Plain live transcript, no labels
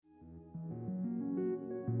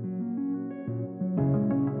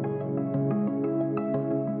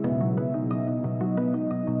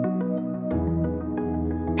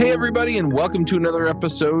everybody, and welcome to another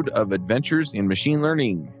episode of Adventures in Machine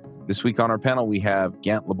Learning. This week on our panel, we have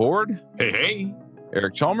Gant Laborde. Hey.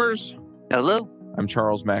 Eric Chalmers. Hello. I'm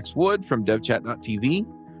Charles Max Wood from devchat.tv.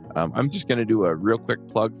 I'm just going to do a real quick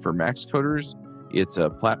plug for Max Coders. It's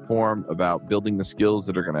a platform about building the skills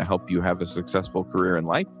that are going to help you have a successful career in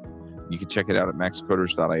life. You can check it out at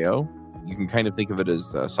maxcoders.io. You can kind of think of it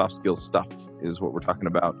as soft skills stuff is what we're talking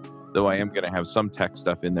about, though I am going to have some tech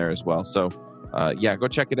stuff in there as well. So go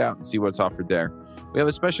check it out and see what's offered there. We have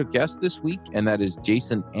a special guest this week, and that is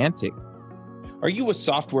Jason Antig. Are you a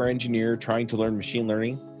software engineer trying to learn machine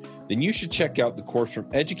learning? Then you should check out the course from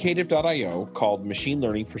educative.io called Machine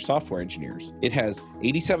Learning for Software Engineers. It has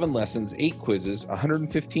 87 lessons, 8 quizzes,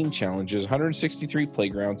 115 challenges, 163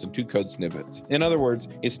 playgrounds, and 2 code snippets. In other words,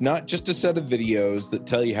 it's not just a set of videos that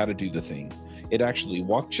tell you how to do the thing. It actually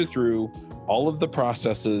walks you through all of the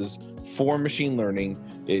processes for machine learning.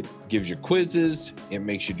 It gives you quizzes, it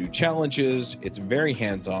makes you do challenges, it's very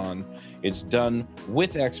hands-on. It's done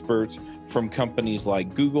with experts from companies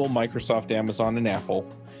like Google, Microsoft, Amazon, and Apple.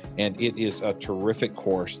 And it is a terrific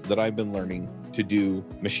course that I've been learning to do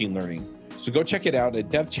machine learning. So go check it out at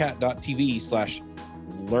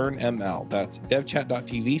devchat.tv/learnml. That's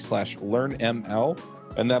devchat.tv/learnml.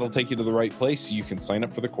 And that'll take you to the right place so you can sign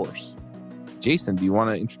up for the course. Jason, do you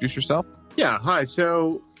want to introduce yourself? Yeah, hi.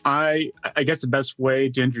 So I guess the best way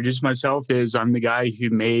to introduce myself is I'm the guy who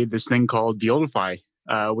made this thing called Deodify,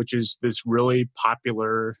 which is this really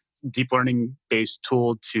popular deep learning based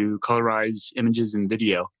tool to colorize images and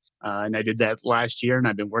video. And I did that last year, and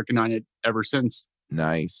I've been working on it ever since.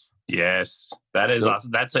 Nice. Yes, that is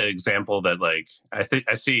awesome. That's an example that, I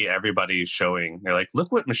see everybody showing. They're like,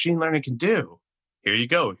 "Look what machine learning can do. Here you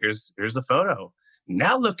go. Here's the photo.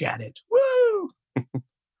 Now look at it. Woo!"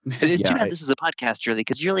 It's too bad this is a podcast, really,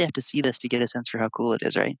 because you really have to see this to get a sense for how cool it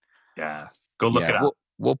is, right? Yeah, go look it up.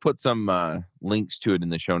 We'll put some links to it in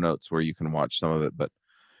the show notes where you can watch some of it. But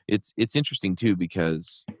it's interesting too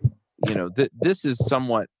because this is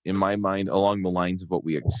somewhat, in my mind, along the lines of what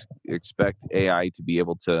we expect AI to be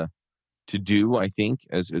able to do, I think,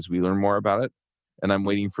 as we learn more about it. And I'm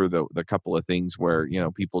waiting for the couple of things where,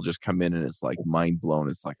 people just come in and it's like mind blown.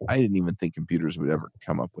 It's like, I didn't even think computers would ever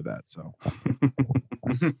come up with that. So,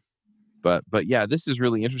 but yeah, this is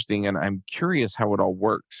really interesting. And I'm curious how it all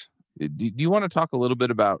works. Do you want to talk a little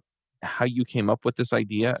bit about how you came up with this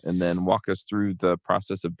idea and then walk us through the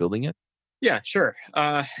process of building it? Yeah, sure.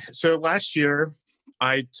 So last year,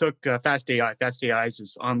 I took Fast AI. Fast AI is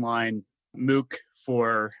this online MOOC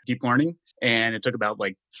for deep learning. And it took about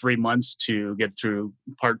 3 months to get through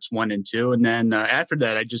parts 1 and 2. And then after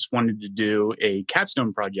that, I just wanted to do a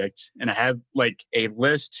capstone project. And I had a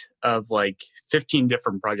list of 15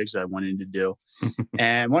 different projects that I wanted to do.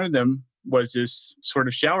 And one of them was this sort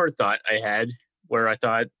of shower thought I had where I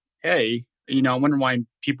thought, hey, I wonder why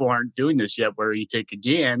people aren't doing this yet, where you take a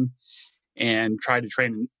GAN and try to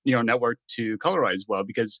train a neural network to colorize well,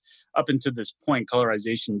 because up until this point,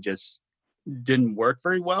 colorization just didn't work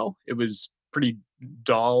very well. It was pretty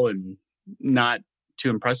dull and not too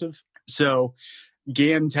impressive. So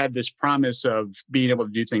GANs had this promise of being able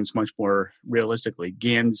to do things much more realistically.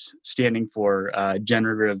 GANs standing for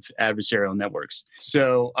Generative Adversarial Networks.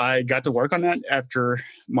 So I got to work on that after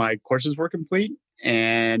my courses were complete,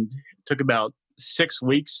 and it took about 6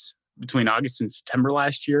 weeks between August and September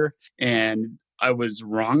last year. And I was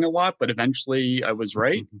wrong a lot, but eventually I was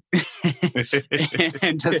right.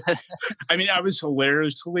 And I was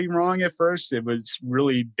hilariously wrong at first. It was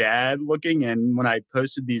really bad looking. And when I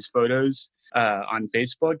posted these photos on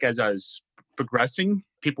Facebook as I was progressing,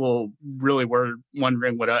 people really were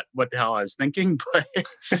wondering what the hell I was thinking. But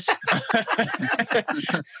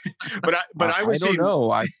I was. I don't know.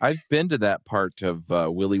 I've been to that part of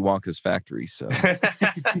Willy Wonka's factory, so.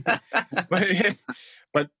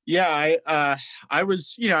 But yeah, I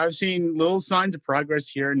was seeing little signs of progress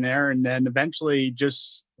here and there, and then eventually,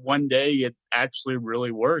 just one day, it actually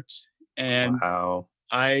really worked, and wow.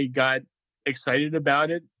 I got excited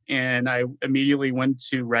about it, and I immediately went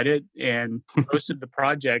to Reddit and posted the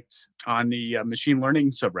project on the machine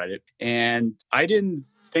learning subreddit, and I didn't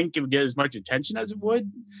think it would get as much attention as it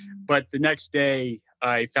would, but the next day,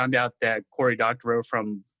 I found out that Cory Doctorow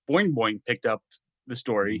from Boing Boing picked up the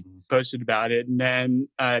story, posted about it, and then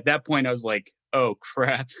at that point I was like, "Oh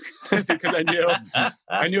crap!" Because I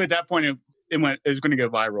knew at that point it was going to go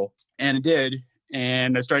viral, and it did,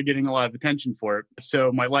 and I started getting a lot of attention for it.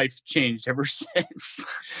 So my life changed ever since.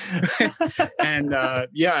 And I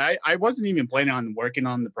wasn't even planning on working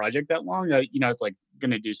on the project that long. I was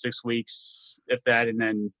going to do 6 weeks, if that, and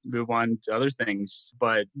then move on to other things.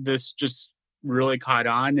 But this just really caught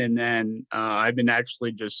on. And then I've been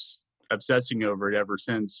actually just obsessing over it ever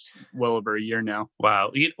since, well over a year now.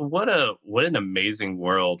 Wow, what an amazing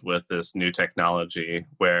world with this new technology,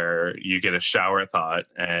 where you get a shower thought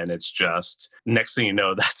and it's just next thing you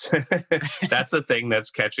know, that's that's the thing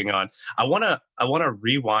that's catching on. I want to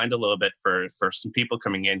rewind a little bit for some people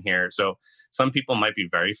coming in here. So some people might be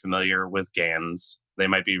very familiar with GANs. They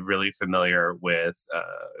might be really familiar with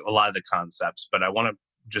a lot of the concepts, but I want to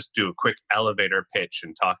just do a quick elevator pitch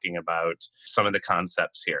and talking about some of the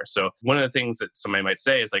concepts here. So one of the things that somebody might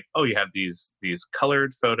say is like, oh, you have these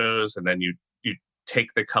colored photos, and then you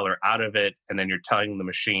take the color out of it, and then you're telling the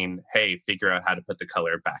machine, hey, figure out how to put the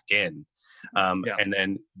color back in. And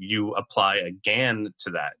then you apply a GAN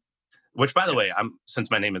to that. Which, by the way,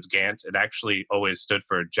 since my name is Gant, it actually always stood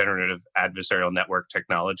for Generative Adversarial Network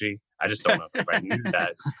Technology. I just don't know if I knew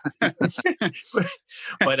that.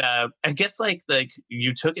 But I guess like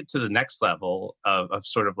you took it to the next level of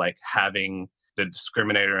sort of like having the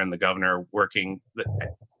discriminator and the governor working.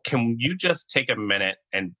 Can you just take a minute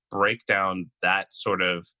and break down that sort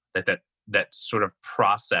of that sort of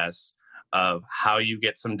process of how you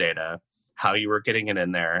get some data, how you were getting it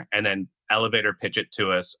in there, and then elevator pitch it to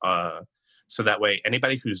us so that way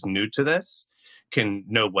anybody who's new to this can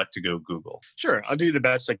know what to go Google? Sure, I'll do the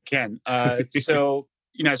best I can. So,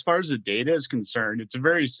 as far as the data is concerned, it's a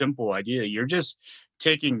very simple idea. You're just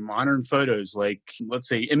taking modern photos, like let's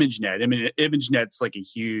say ImageNet. I mean, ImageNet's like a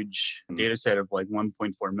huge data set of like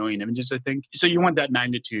 1.4 million images, I think. So you want that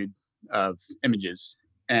magnitude of images.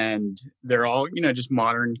 And they're all, just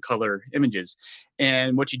modern color images.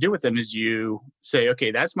 And what you do with them is you say,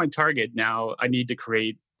 okay, that's my target. Now I need to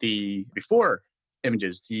create the before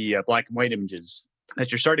images, the black and white images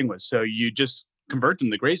that you're starting with. So you just convert them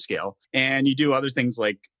to grayscale, and you do other things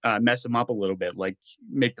like mess them up a little bit, like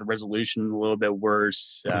make the resolution a little bit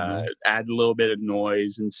worse, add a little bit of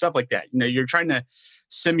noise and stuff like that. You're trying to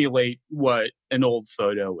simulate what an old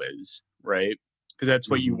photo is, right? Because that's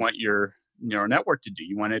what you want your neural network to do.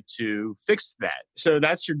 You want it to fix that. So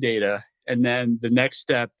that's your data. And then the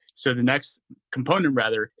next component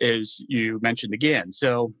rather is you mentioned the GAN.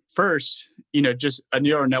 So first, just a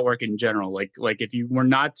neural network in general, like if you were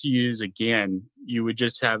not to use a GAN, you would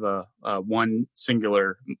just have a one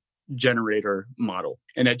singular generator model.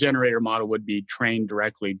 And that generator model would be trained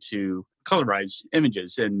directly to colorize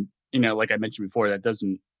images. And, like I mentioned before, that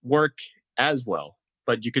doesn't work as well,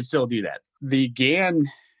 but you could still do that. The GAN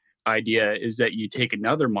idea is that you take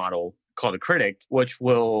another model called a critic, which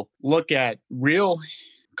will look at real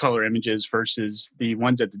color images versus the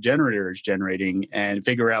ones that the generator is generating and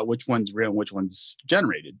figure out which one's real and which one's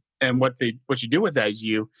generated. And what you do with that is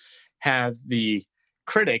you have the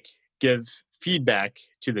critic give feedback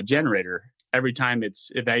to the generator every time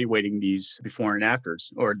it's evaluating these before and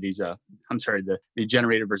afters, or these, the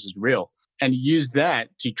generator versus real, and use that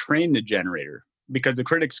to train the generator, because the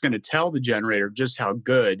critic's going to tell the generator just how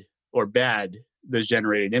good or bad those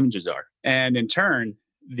generated images are. And in turn,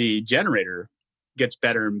 the generator gets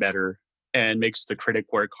better and better and makes the critic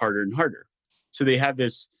work harder and harder. So they have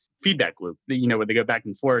this feedback loop, where they go back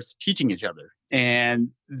and forth teaching each other.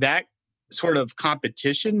 And that sort of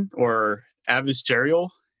competition or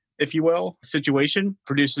adversarial, if you will, situation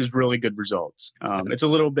produces really good results. It's a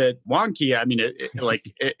little bit wonky. I mean,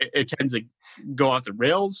 it tends to go off the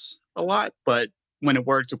rails a lot, but when it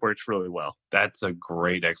works really well. That's a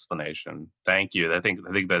great explanation. Thank you. I think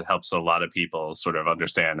that helps a lot of people sort of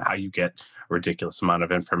understand how you get a ridiculous amount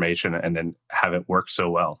of information and then have it work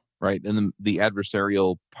so well. Right. And then the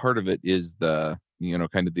adversarial part of it is the,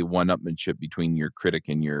 kind of the one-upmanship between your critic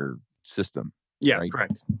and your system. Yeah, right?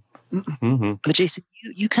 Correct. Mm-hmm. But Jason,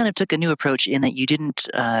 you kind of took a new approach in that you didn't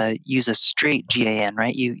use a straight GAN,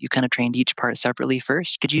 right? You kind of trained each part separately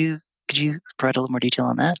first. Could you provide a little more detail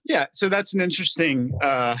on that? Yeah, so that's a very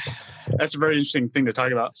interesting thing to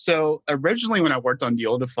talk about. So originally when I worked on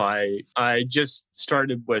Deodify, I just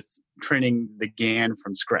started with training the GAN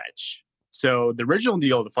from scratch. So the original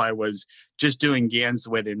Deodify was just doing GANs the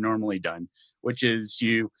way they're normally done, which is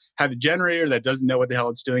you have the generator that doesn't know what the hell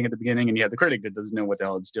it's doing at the beginning, and you have the critic that doesn't know what the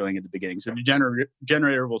hell it's doing at the beginning. So the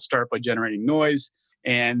generator will start by generating noise,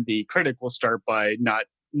 and the critic will start by not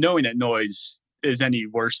knowing that noise is any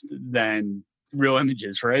worse than real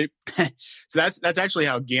images, right? So that's actually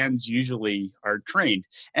how GANs usually are trained.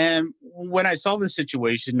 And when I saw this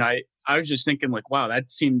situation, I was just thinking like, wow, that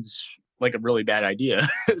seems like a really bad idea.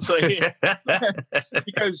 It's like,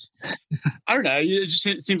 because I don't know, it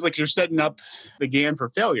just seems like you're setting up the GAN for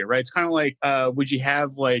failure, right? It's kind of like, would you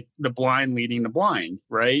have like the blind leading the blind,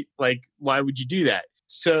 right? Like, why would you do that?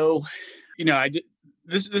 So,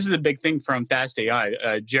 this is a big thing from Fast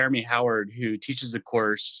AI. Jeremy Howard, who teaches the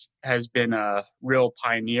course, has been a real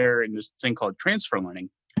pioneer in this thing called transfer learning.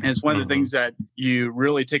 And it's one of the things that you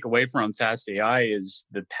really take away from Fast AI is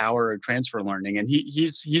the power of transfer learning. And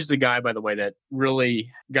he's the guy, by the way, that really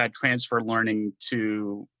got transfer learning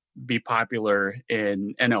to be popular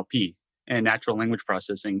in NLP and natural language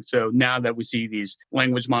processing. So now that we see these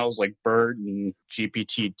language models like BERT and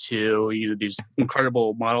GPT-2, these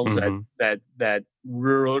incredible models that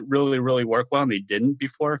really work well, and they didn't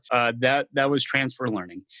before, that was transfer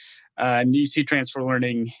learning. And you see transfer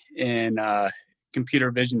learning in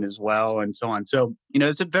computer vision as well, and so on. So,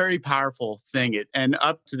 it's a very powerful thing. And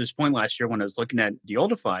up to this point last year, when I was looking at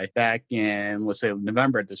Deoldify back in, let's say,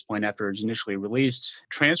 November at this point, after it was initially released,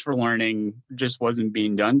 transfer learning just wasn't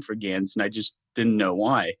being done for GANs, and I just didn't know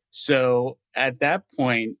why. So at that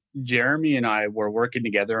point, Jeremy and I were working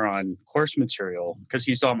together on course material because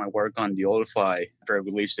he saw my work on Deoldify after I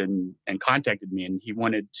released it and contacted me, and he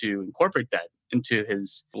wanted to incorporate that into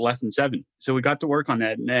his lesson 7. So we got to work on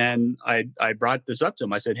that. And I brought this up to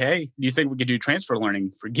him. I said, hey, do you think we could do transfer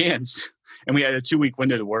learning for GANs? And we had a 2-week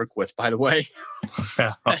window to work with, by the way.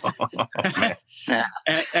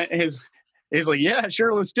 and he's like, yeah,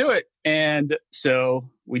 sure, let's do it. And so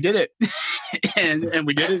we did it. and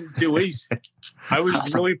we did it in 2 weeks. I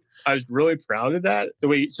was really proud of that.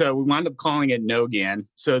 So we wound up calling it NoGAN.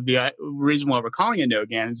 So the reason why we're calling it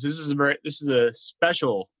NoGAN is this is a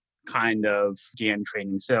special kind of GAN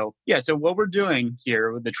training. So what we're doing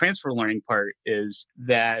here with the transfer learning part is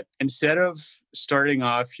that instead of starting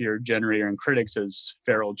off your generator and critics as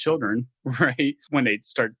feral children, right, when they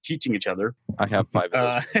start teaching each other. I have 5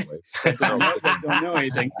 of those. They don't know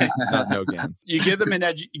anything. Not no GANs. You give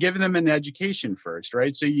them an education first,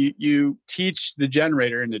 right? So you teach the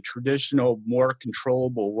generator in a traditional, more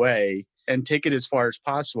controllable way, and take it as far as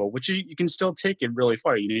possible, which you can still take it really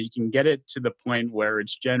far. You can get it to the point where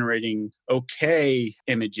it's generating okay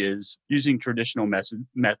images using traditional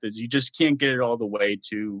methods. You just can't get it all the way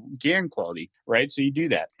to GAN quality, right? So you do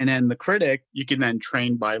that. And then the critic, you can then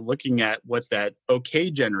train by looking at what that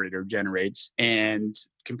okay generator generates and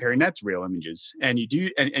comparing that to real images. And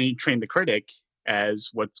you train the critic as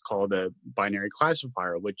what's called a binary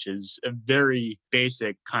classifier, which is a very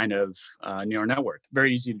basic kind of neural network,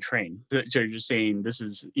 very easy to train. So you're just saying this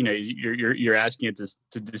is, you're asking it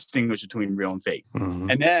to distinguish between real and fake.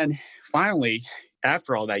 And then finally,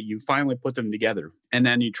 after all that, you finally put them together, and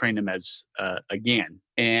then you train them as a GAN.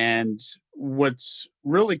 And what's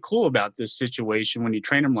really cool about this situation when you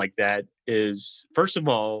train them like that is, first of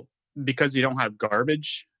all, because they don't have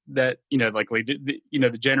garbage, that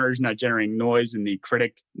the generator's not generating noise, and the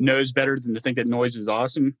critic knows better than to think that noise is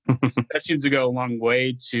awesome. That seems to go a long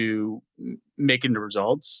way to making the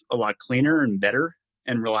results a lot cleaner and better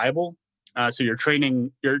and reliable. So your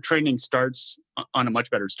training starts on a much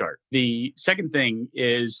better start. The second thing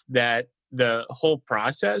is that the whole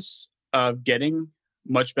process of getting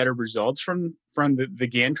much better results from the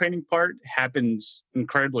GAN training part happens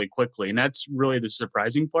incredibly quickly, and that's really the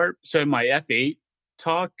surprising part. So my F8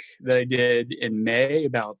 talk that I did in May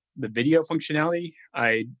about the video functionality,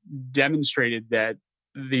 I demonstrated that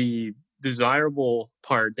the desirable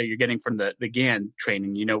part that you're getting from the GAN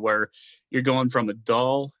training, where you're going from a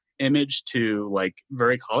dull image to like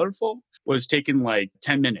very colorful, was taking like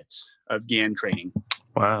 10 minutes of GAN training.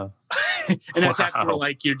 Wow. And that's after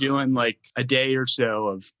like you're doing like a day or so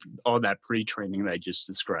of all that pre-training that I just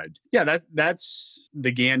described. Yeah, that's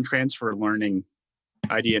the GAN transfer learning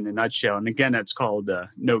idea in a nutshell. And again, that's called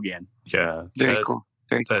NoGAN. Yeah. Very cool.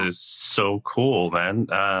 That is so cool, man.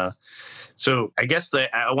 So I guess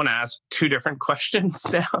I want to ask 2 different questions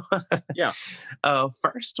now. Yeah.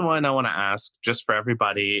 First one I want to ask, just for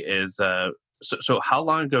everybody, is so how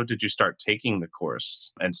long ago did you start taking the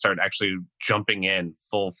course and start actually jumping in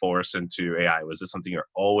full force into AI? Was this something you're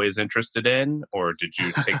always interested in, or did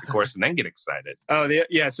you take the course and then get excited? Oh,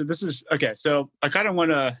 yeah. So this is okay. So I kind of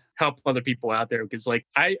want to help other people out there because, like,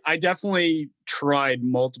 I definitely tried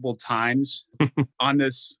multiple times on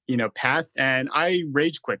this, path, and I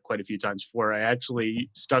rage quit quite a few times before I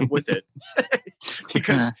actually stuck with it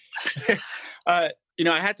because.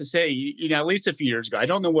 I had to say, at least a few years ago, I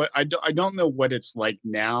don't know what it's like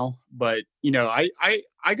now, but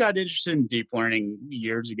I got interested in deep learning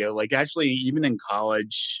years ago. Like actually, even in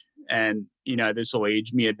college, and this will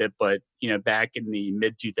age me a bit, but back in the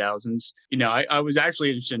mid 2000s, I was actually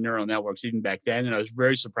interested in neural networks even back then, and I was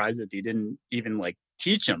very surprised that they didn't even like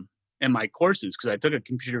teach them in my courses because I took a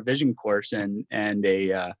computer vision course and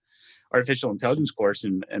a artificial intelligence course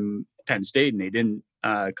in Penn State, and they didn't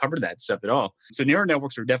cover that stuff at all. So neural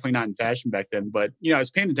networks were definitely not in fashion back then. But, I was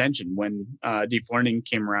paying attention when deep learning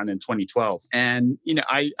came around in 2012. And,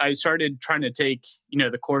 I started trying to take,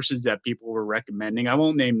 the courses that people were recommending. I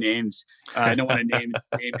won't name names. I don't want to name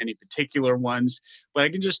any particular ones. But I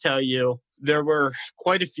can just tell you there were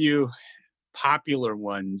quite a few popular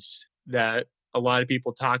ones that a lot of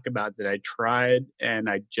people talk about that I tried and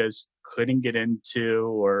I just couldn't get into,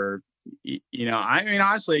 or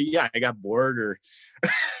honestly, I got bored, or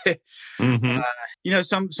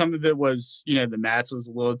some of it was, the math was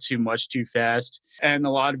a little too much too fast, and a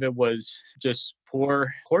lot of it was just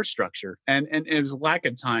poor course structure, and it was a lack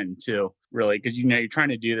of time too, really, because you're trying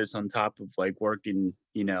to do this on top of like working,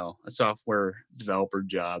 a software developer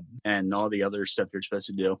job and all the other stuff you're supposed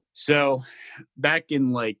to do. So back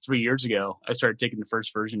in like 3 years ago, I started taking the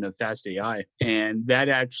first version of Fast AI, and that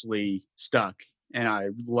actually stuck. And I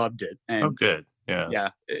loved it. And good. Yeah. Yeah.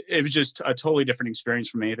 It was just a totally different experience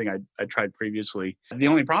from anything I tried previously. The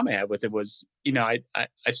only problem I had with it was, I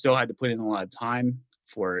still had to put in a lot of time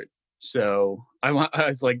for it. So I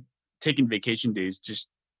was like taking vacation days just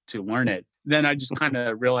to learn it. Then I just kind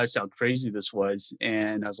of realized how crazy this was.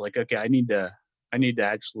 And I was like, okay, I need to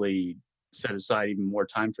actually set aside even more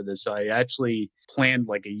time for this. So I actually planned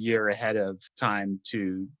like a year ahead of time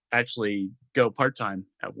to actually go part-time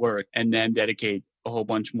at work and then dedicate a whole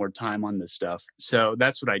bunch more time on this stuff. So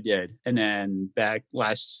that's what I did. And then back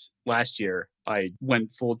last year, I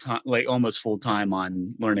went full-time, like almost full-time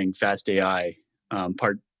on learning Fast AI,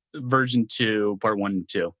 version 2, part 1 and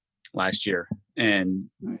 2 last year. And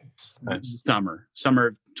summer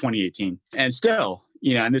of 2018. And still,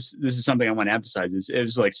 and this is something I want to emphasize, is it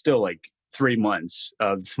was like still like 3 months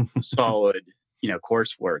of solid,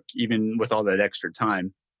 coursework, even with all that extra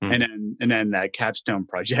time. And then that capstone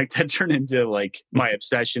project that turned into like my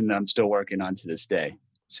obsession that I'm still working on to this day.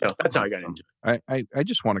 So that's how I got into it. I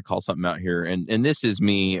just want to call something out here. And this is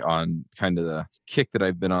me on kind of the kick that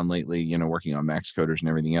I've been on lately, working on Max Coders and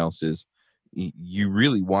everything else, is you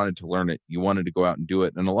really wanted to learn it. You wanted to go out and do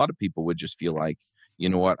it. And a lot of people would just feel like, you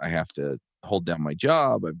know what, I have to hold down my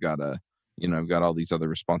job. I've got all these other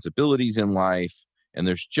responsibilities in life, and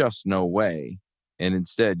there's just no way. And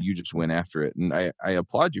instead, you just went after it. And I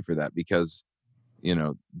applaud you for that, because,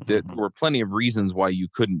 there were plenty of reasons why you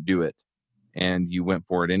couldn't do it. And you went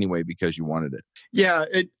for it anyway because you wanted it. Yeah.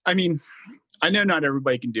 I know not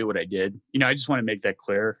everybody can do what I did. I just want to make that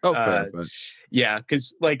clear. Oh, fair. But... Yeah,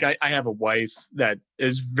 because like I have a wife that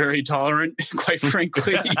is very tolerant, quite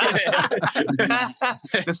frankly.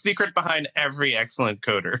 The secret behind every excellent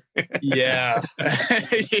coder. Yeah.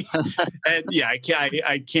 And yeah,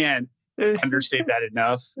 I can't understate that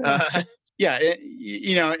enough. Yeah,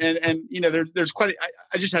 there's quite.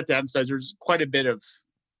 I just have to emphasize there's quite a bit of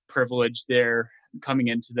privilege there coming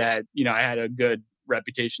into that. I had a good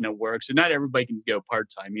reputation at work, so not everybody can go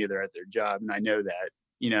part-time either at their job, and I know that.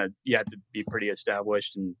 You have to be pretty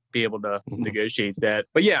established and be able to negotiate that.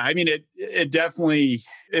 But yeah, it definitely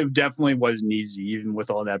wasn't easy, even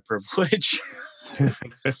with all that privilege.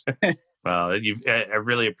 Well, I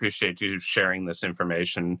really appreciate you sharing this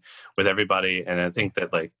information with everybody. And I think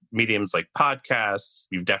that like mediums like podcasts,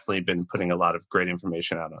 you've definitely been putting a lot of great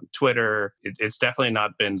information out on Twitter. It's definitely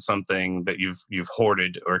not been something that you've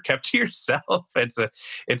hoarded or kept to yourself. It's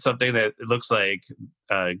something that it looks like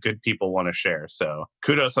good people want to share. So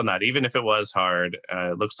kudos on that. Even if it was hard,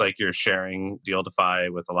 it looks like you're sharing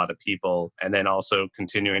Dealdify with a lot of people, and then also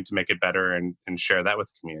continuing to make it better and share that with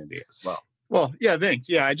the community as well. Well, yeah, thanks.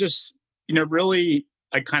 Yeah, I just, really,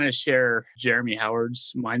 I kind of share Jeremy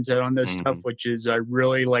Howard's mindset on this stuff, which is I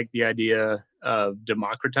really like the idea of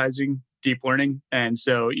democratizing deep learning. And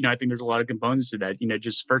so, I think there's a lot of components to that.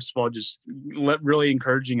 Just first of all, just really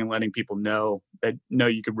encouraging and letting people know that, no,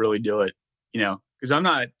 you could really do it, because I'm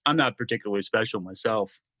not particularly special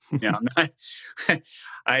myself. I'm not,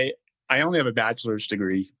 I only have a bachelor's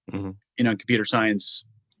degree, in computer science.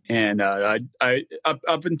 And I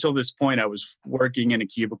up until this point, I was working in a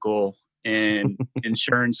cubicle in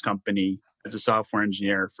insurance company as a software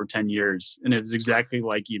engineer for 10 years. And it was exactly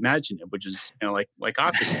like you imagine it, which is, like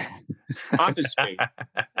office space,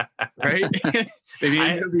 right?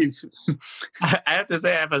 I have to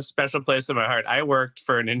say I have a special place in my heart. I worked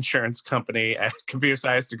for an insurance company at computer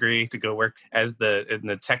science degree to go work in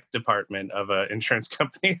the tech department of an insurance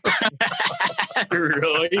company.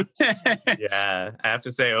 Really? Yeah. I have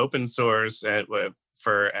to say open source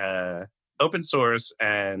for open source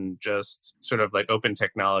and just sort of like open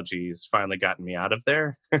technologies finally gotten me out of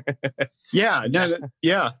there. No,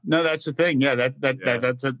 that's the thing. Yeah,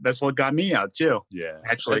 that's what got me out too. Yeah,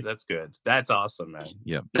 actually, that's good. That's awesome, man.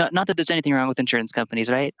 Yeah. Not that there's anything wrong with insurance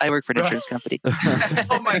companies, right? I work for an insurance company.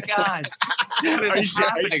 Oh my God. What is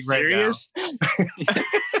happening serious?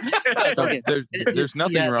 It's okay. There's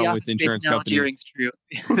nothing wrong with insurance companies. True.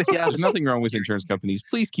 There's nothing wrong with insurance companies.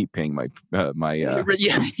 Please keep paying my No,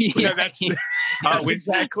 that's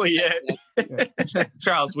exactly it.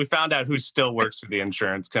 Charles, we found out who still works for the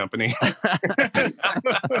insurance company.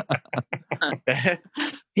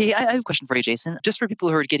 Hey, I have a question for you, Jason. Just for people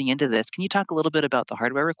who are getting into this, can you talk a little bit about the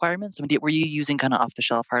hardware requirements? I mean, were you using kind of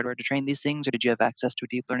off-the-shelf hardware to train these things, or did you have access to a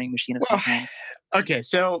deep learning machine of some kind? Okay,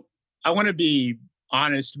 so I want to be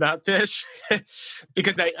honest about this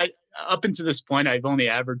because I up until this point, I've only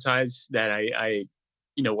advertised that I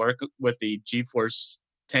work with the GeForce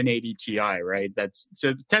 1080 Ti, right?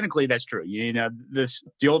 So technically that's true. This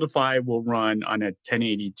Deoldify will run on a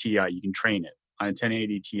 1080 Ti. You can train it on a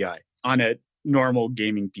 1080 Ti on a normal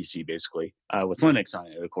gaming PC, basically, with Linux on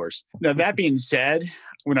it, of course. Now, that being said,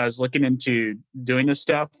 when I was looking into doing this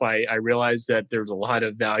stuff, I realized that there's a lot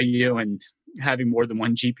of value in having more than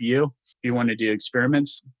one GPU if you want to do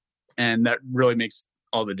experiments. And that really makes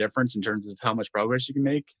all the difference in terms of how much progress you can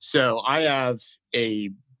make. So I have a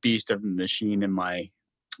beast of a machine in my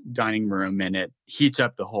dining room, and it heats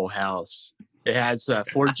up the whole house. It has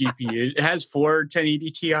 4 GPUs. It has 4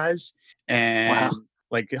 1080 Ti's and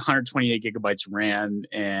like 128 gigabytes RAM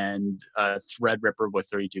and a Threadripper with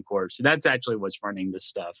 32 cores. So that's actually what's running this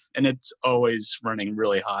stuff. And it's always running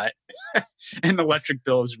really hot. And the electric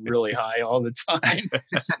bill is really high all the time.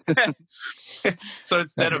 So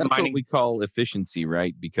instead of that's mining... what we call efficiency,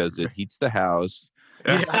 right? Because it heats the house.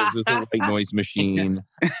 With a white noise machine.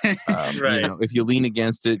 Right. If you lean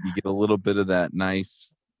against it, you get a little bit of that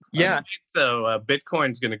nice... Yeah. So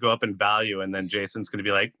Bitcoin's going to go up in value, and then Jason's going to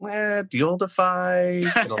be like, Deoldify,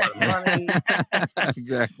 get a lot of money.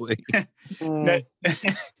 Exactly. No,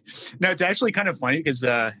 it's actually kind of funny because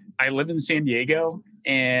I live in San Diego,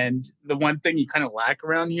 and the one thing you kind of lack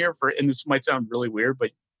around here, and this might sound really weird,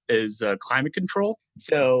 but is climate control.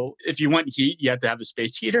 So if you want heat, you have to have a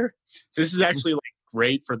space heater. So this is actually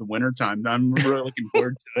great for the wintertime. I'm really looking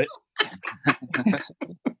forward to it.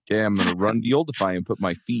 Okay, I'm gonna run Deoldify and put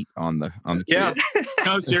my feet on the Yeah.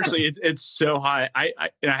 No, seriously, it's so hot. I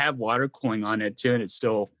have water cooling on it too, and it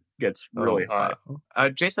still gets really hot.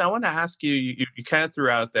 Jason, I want to ask you, you kind of threw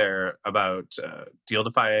out there about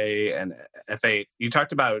Deoldify and F8. You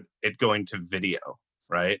talked about it going to video,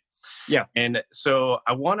 right? Yeah. And so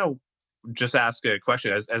I want to just ask a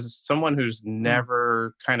question. As someone who's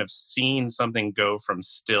never kind of seen something go from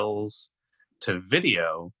stills to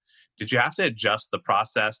video, did you have to adjust the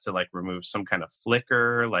process to remove some kind of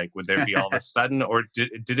flicker? Would there be all of a sudden, or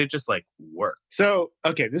did it just work? So,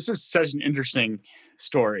 okay, this is such an interesting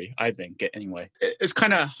story, I think, anyway. It's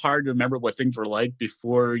kind of hard to remember what things were like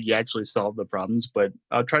before you actually solve the problems, but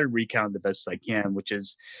I'll try to recount the best I can, which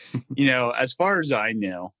is, as far as I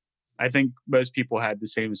know, I think most people had the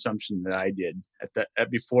same assumption that I did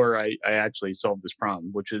before I actually solved this problem,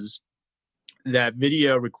 which is that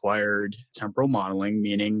video required temporal modeling,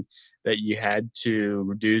 meaning that you had to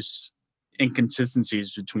reduce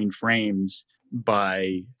inconsistencies between frames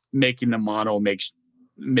by making the model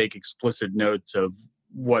make explicit notes of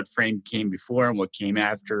what frame came before and what came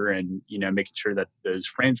after, and making sure that those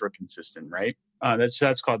frames were consistent, right?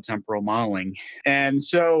 That's called temporal modeling. And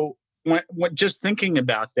so when just thinking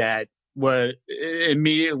about that,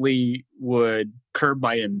 immediately would curb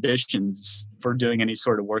my ambitions for doing any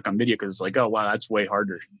sort of work on video, because it's oh wow, that's way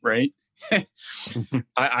harder, right?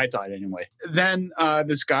 I thought anyway. Then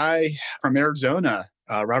this guy from Arizona,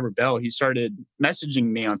 Robert Bell, he started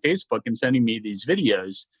messaging me on Facebook and sending me these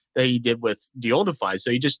videos that he did with Deoldify.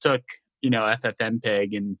 So he just took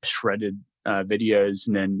FFmpeg and shredded videos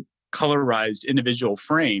and then colorized individual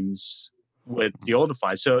frames with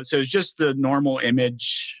Deoldify. So it's just the normal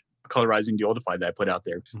image colorizing Deoldify that I put out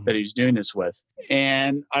there that he's doing this with.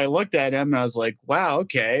 And I looked at him and I was like, wow,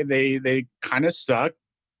 okay, they kind of suck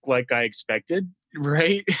like I expected,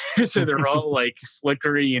 right? So they're all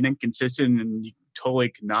flickery and inconsistent, and you totally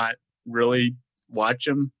cannot really watch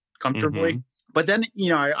them comfortably. But then,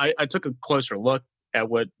 I took a closer look at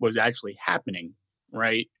what was actually happening,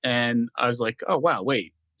 right? And I was like, oh wow,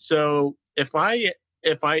 wait. So if I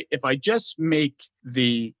just make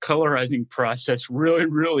the colorizing process really,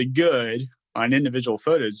 really good on individual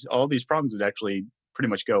photos, all these problems would actually pretty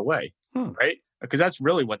much go away, right? Because that's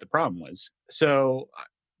really what the problem was. So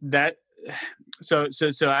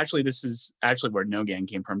actually, this is actually where NoGAN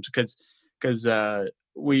came from, because because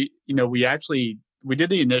we did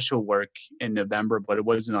the initial work in November, but it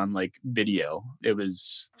wasn't on like video. It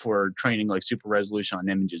was for training like super resolution on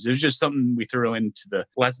images. It was just something we threw into the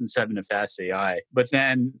lesson 7 of Fast AI. But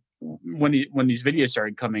then when these videos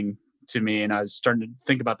started coming to me and I was starting to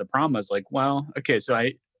think about the problem, I was like, well, okay, so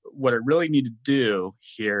what I really need to do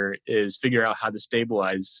here is figure out how to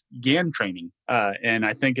stabilize GAN training. And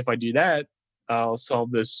I think if I do that, I'll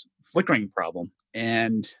solve this flickering problem.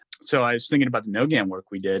 And so I was thinking about the no-GAN work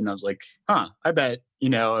we did, and I was like, I bet,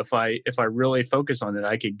 if I really focus on it,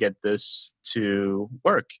 I could get this to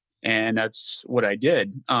work. And that's what I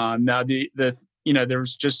did. Now there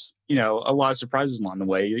was just, a lot of surprises along the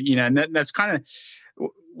way, and that's kind of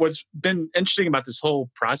what's been interesting about this whole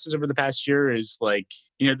process over the past year is like,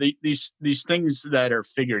 these things that are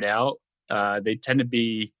figured out, they tend to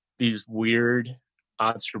be these weird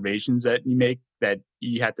observations that you make that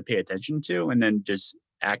you have to pay attention to and then just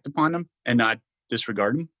act upon them and not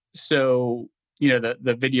disregard them. So,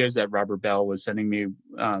 the videos that Robert Bell was sending me,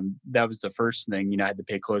 that was the first thing, I had to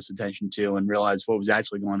pay close attention to and realize what was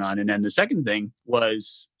actually going on. And then the second thing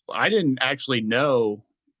was I didn't actually know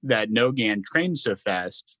that no-GAN trained so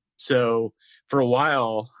fast. So for a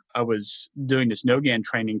while, I was doing this no-GAN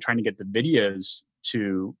training, trying to get the videos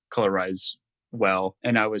to colorize well,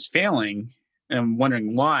 and I was failing. And I'm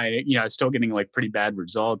wondering why. I was still getting like pretty bad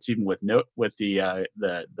results, even with the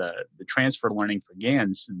transfer learning for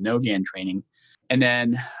GANs, no-GAN training. And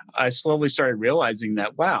then I slowly started realizing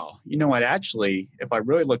that, wow, you know what? Actually, if I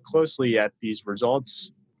really look closely at these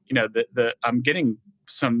results, I'm getting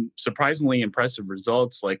some surprisingly impressive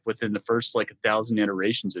results, like within the first 1,000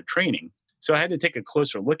 iterations of training. So I had to take a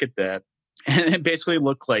closer look at that, and it basically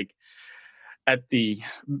looked like at the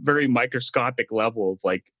very microscopic level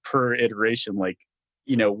of per iteration,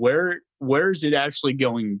 where is it actually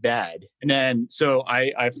going bad? And then so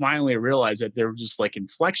I finally realized that there was just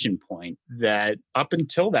inflection point that up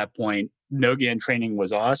until that point, no-GAN training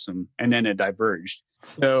was awesome, and then it diverged.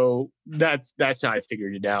 So that's how I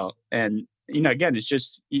figured it out. And again, it's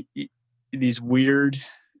just these weird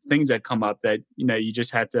things that come up that you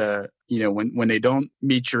just have to when they don't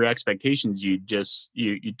meet your expectations, you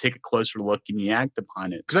take a closer look and you act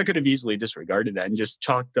upon it. Because I could have easily disregarded that and just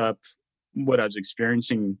chalked up what I was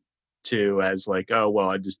experiencing to as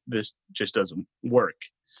this just doesn't work.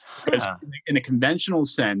 Because in a conventional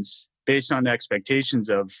sense, based on the expectations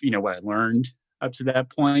of what I learned up to that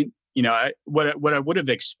point, what I would have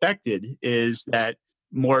expected is that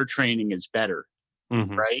more training is better.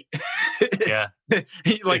 Mm-hmm. Right? Yeah.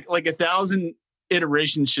 like 1,000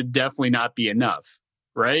 iterations should definitely not be enough,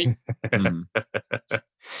 right?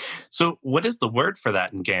 So what is the word for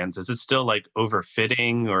that in GANs? Is it still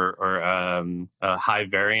overfitting or high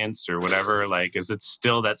variance or whatever? Is it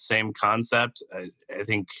still that same concept? I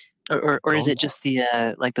think. Or is it just the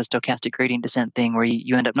the stochastic gradient descent thing where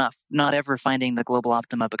you end up not ever finding the global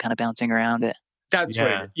optima, but kind of bouncing around it? That's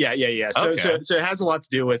right. Yeah. So it has a lot to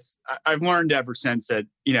do with. I've learned ever since that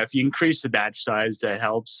if you increase the batch size, that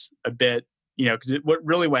helps a bit. Because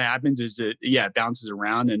what happens is it bounces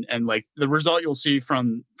around and the result you'll see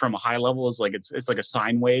from a high level is it's like a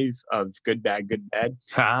sine wave of good bad.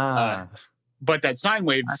 But that sine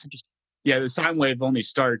wave. That's interesting. Yeah, the sine wave only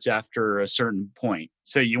starts after a certain point.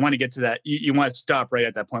 So you want to get to that. You want to stop right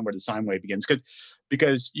at that point where the sine wave begins,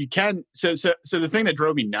 because you can. So the thing that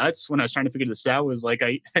drove me nuts when I was trying to figure this out was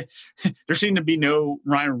there seemed to be no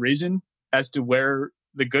rhyme or reason as to where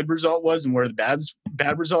the good result was and where the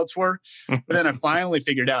bad results were. But then I finally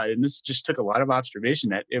figured out, and this just took a lot of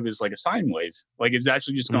observation, that it was like a sine wave. It was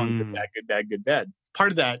actually just going good bad.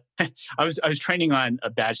 Part of that, I was training on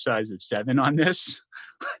a batch size of 7 on this.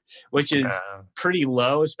 Which is pretty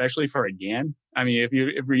low, especially for a GAN. I mean,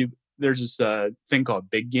 there's this thing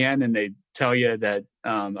called Big GAN, and they tell you that,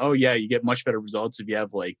 you get much better results if you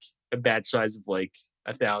have a batch size of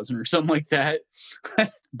 1,000 or something like that.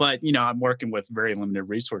 But I'm working with very limited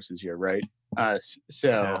resources here, right? That's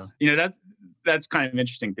kind of an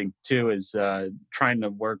interesting thing too, is trying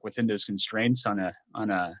to work within those constraints on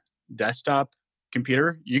a desktop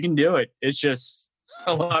computer. You can do it. It's just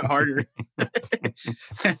a lot harder.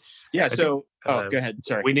 Yeah. So, go ahead.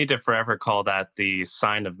 Sorry. We need to forever call that the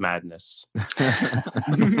sign of madness.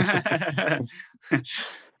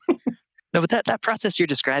 No, but that process you're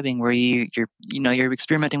describing, where you're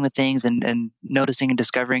experimenting with things and noticing and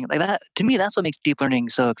discovering, that, to me, that's what makes deep learning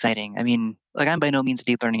so exciting. I mean, I'm by no means a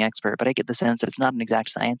deep learning expert, but I get the sense that it's not an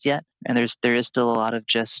exact science yet, and there is still a lot of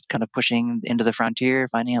just kind of pushing into the frontier,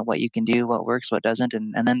 finding out what you can do, what works, what doesn't,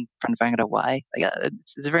 and then trying to find out why.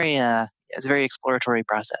 It's a very exploratory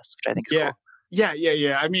process, which I think is cool.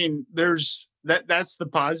 Yeah. I mean, there's that's the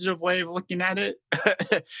positive way of looking at it.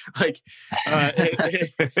 Like,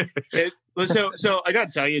 so I got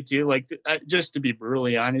to tell you too, like, just to be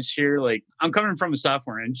brutally honest here, like, I'm coming from a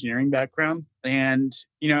software engineering background, and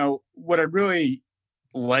what I really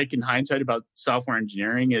like in hindsight about software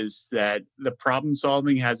engineering is that the problem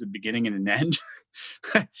solving has a beginning and an end.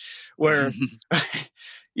 Where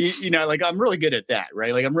like, I'm really good at that,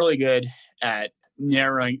 right? Like, I'm really good at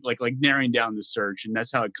narrowing down the search, and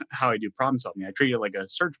that's how I do problem solving. I treat it like a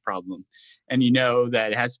search problem, and that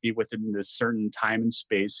it has to be within this certain time and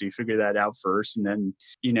space, so you figure that out first, and then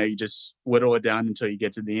you just whittle it down until you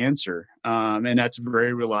get to the answer, and that's a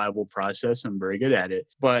very reliable process. I'm very good at it.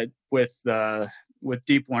 But with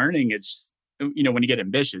deep learning, it's when you get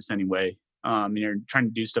ambitious anyway, you're trying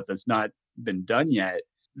to do stuff that's not been done yet,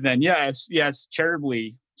 then yes,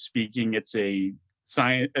 charitably speaking, it's a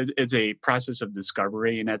science, it's a process of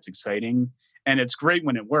discovery, and that's exciting, and it's great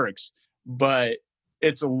when it works, but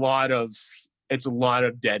it's a lot of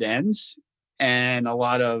dead ends, and a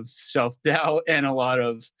lot of self-doubt, and a lot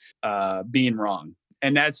of being wrong.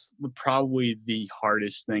 And that's probably the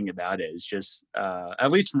hardest thing about it, is just at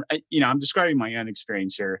least from, I'm describing my own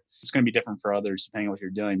experience here. It's going to be different for others depending on what you're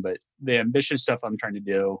doing, but the ambitious stuff I'm trying to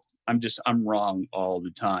do, I'm wrong all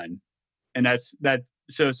the time. And that's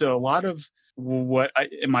so a lot of what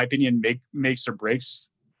in my opinion makes or breaks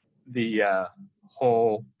the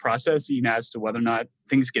whole process, as to whether or not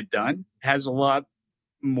things get done, has a lot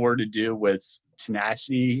more to do with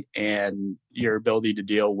tenacity and your ability to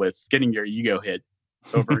deal with getting your ego hit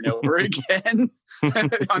over and over again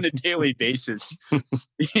on a daily basis.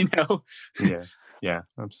 Yeah,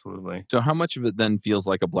 absolutely. So how much of it then feels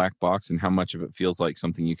like a black box, and how much of it feels like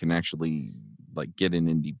something you can actually get in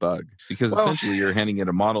and debug? Because essentially you're handing it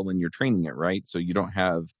a model and you're training it, right? So you don't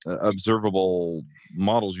have observable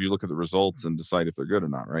models. You look at the results and decide if they're good or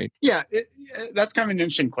not, right? Yeah, that's kind of an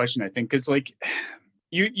interesting question, I think, because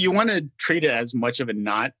you want to treat it as much of a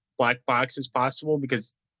not black box as possible,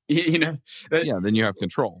 because then you have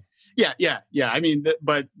control. Yeah. I mean,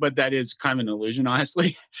 but that is kind of an illusion,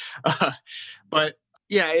 honestly. But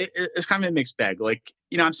yeah, it's kind of a mixed bag. Like,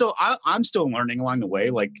 I'm still learning along the way,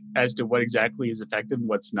 like, as to what exactly is effective and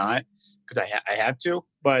what's not, because I have to.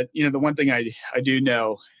 But the one thing I do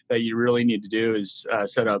know that you really need to do is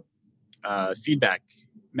set up feedback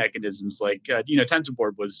mechanisms. Like,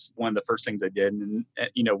 TensorBoard was one of the first things I did, and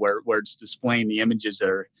where it's displaying the images that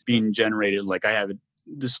are being generated. Like, I have it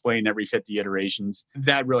displaying every 50 iterations.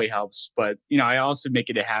 That really helps. But I also make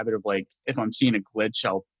it a habit of, like, if I'm seeing a glitch,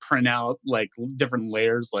 I'll print out like different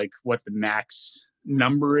layers, like what the max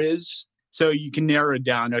number is, so you can narrow it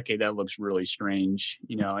down. Okay, that looks really strange,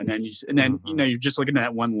 and then you're just looking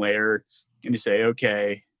at one layer, and you say,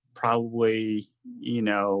 okay, probably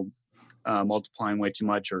multiplying way too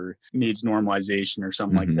much, or needs normalization or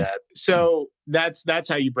something like that. So that's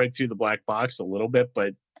how you break through the black box a little bit.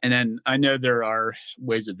 And then I know there are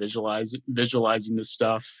ways of visualizing this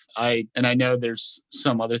stuff. I know there's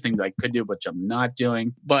some other things I could do, which I'm not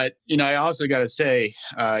doing. But, I also got to say,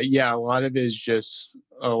 a lot of it is just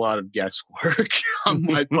a lot of guesswork on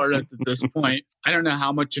my part at this point. I don't know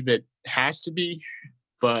how much of it has to be,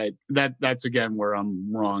 but that's, again, where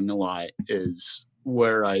I'm wrong a lot, is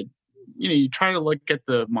where you try to look at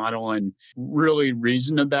the model and really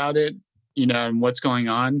reason about it, and what's going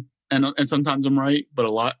on. And sometimes I'm right, but a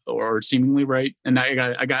lot, or seemingly right. And I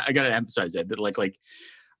got to emphasize that like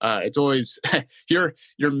it's always your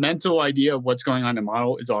mental idea of what's going on in a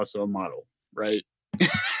model is also a model, right?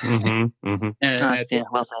 And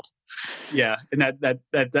well said. Yeah, and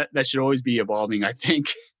that should always be evolving, I think.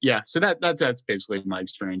 Yeah, so that's basically my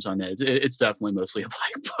experience on it. It's definitely mostly a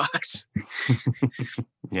black box.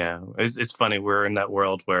 Yeah, it's funny. We're in that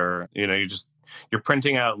world where you're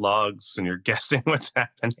printing out logs and you're guessing what's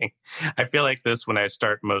happening. I feel like this when I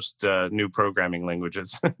start most new programming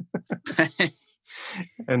languages.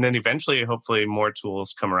 And then eventually, hopefully, more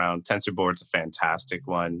tools come around. TensorBoard's a fantastic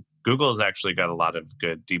one. Google's actually got a lot of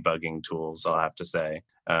good debugging tools, I'll have to say,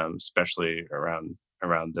 especially around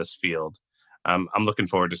this field. I'm looking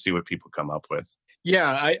forward to see what people come up with.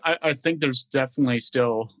 Yeah, I think there's definitely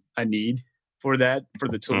still a need for that, for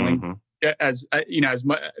the tooling.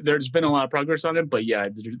 There's been a lot of progress on it, but yeah,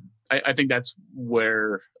 I think that's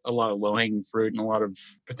where a lot of low-hanging fruit and a lot of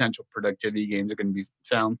potential productivity gains are going to be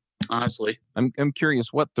found, honestly. I'm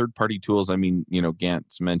curious, what third-party tools? I mean,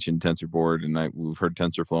 Gantz mentioned TensorBoard, and we've heard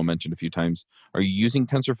TensorFlow mentioned a few times. Are you using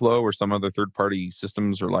TensorFlow or some other third-party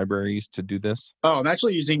systems or libraries to do this? Oh, I'm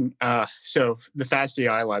actually using so the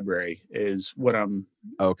FastAI library is what I'm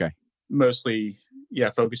mostly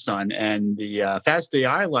focused on, and the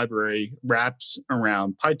FastAI library wraps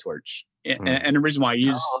around PyTorch. And the reason why I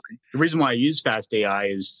use okay. the reason why I use Fast AI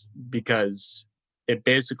is because it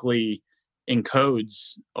basically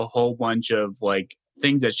encodes a whole bunch of like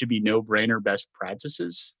things that should be no-brainer best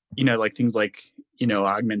practices. Like things like,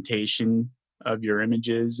 augmentation of your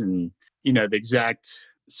images and, the exact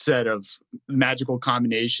set of magical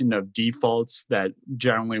combination of defaults that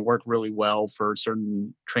generally work really well for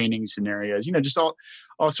certain training scenarios. Just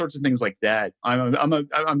all sorts of things like that.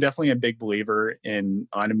 I'm definitely a big believer in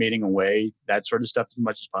automating away that sort of stuff as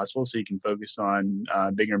much as possible, so you can focus on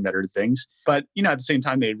bigger and better things. But at the same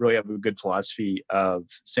time, they really have a good philosophy of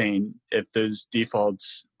saying if those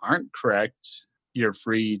defaults aren't correct, you're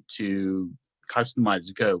free to customize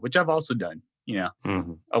the code, which I've also done.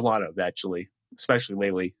 A lot of actually, especially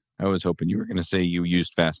lately. I was hoping you were going to say you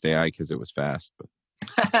used Fast AI because it was fast, but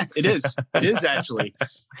It is actually.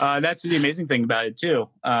 That's the amazing thing about it too.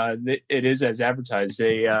 It is as advertised.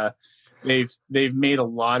 They've made a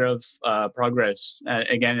lot of progress.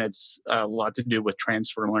 Again, it's a lot to do with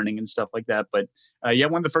transfer learning and stuff like that. But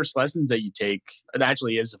one of the first lessons that you take, it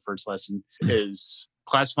actually is the first lesson, is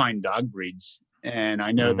classifying dog breeds. And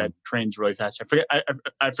I know that trains really fast.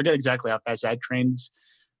 I forget exactly how fast that trains,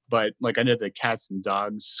 but like I know the cats and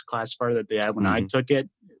dogs classifier that they had when I took it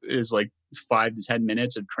is like 5 to 10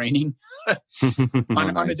 minutes of training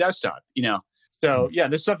on a desktop. So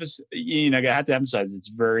this stuff is, I have to emphasize it's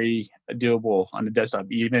very doable on the desktop.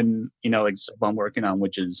 Even like the stuff I'm working on,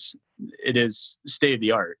 which is state of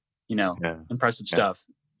the art. Impressive stuff.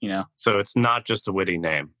 So it's not just a witty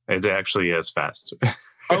name; it actually is fast.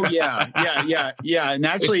 Oh yeah. And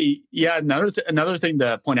actually, another thing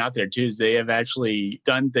to point out there too is they have actually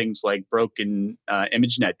done things like broken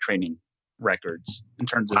ImageNet training records in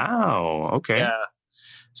terms of wow. Okay. Yeah.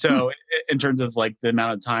 So in terms of like the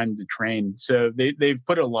amount of time to train, so they've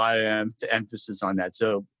put a lot of emphasis on that.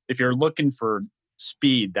 So if you're looking for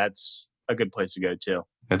speed, that's a good place to go too.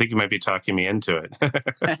 I think you might be talking me into it.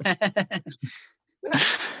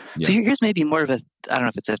 So here's maybe more of I don't know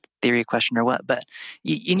if it's a theory question or what, but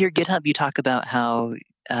in your GitHub, you talk about how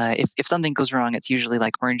if something goes wrong, it's usually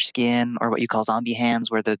like orange skin or what you call zombie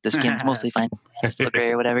hands, where the skin's mostly fine, look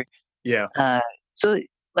gray or whatever. Yeah. So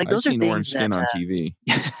like I've those are seen things orange skin that on TV.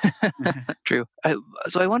 True.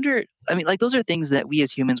 So I wonder. I mean, like those are things that we as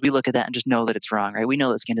humans we look at that and just know that it's wrong, right? We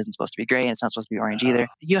know that skin isn't supposed to be gray and it's not supposed to be orange either.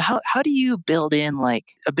 How do you build in like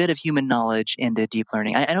a bit of human knowledge into deep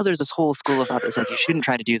learning? I know there's this whole school of thought that says you shouldn't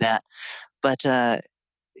try to do that, but are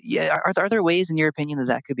there ways, in your opinion,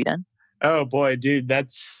 that could be done? Oh boy, dude,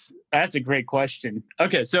 that's a great question.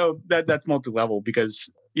 Okay, so that's multi-level because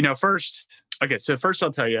first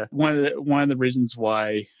I'll tell you one of the reasons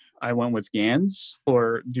why I went with GANs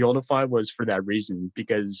or Deoldify was for that reason,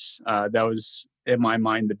 because that was in my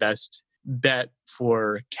mind the best bet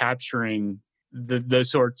for capturing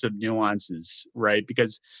those sorts of nuances, right?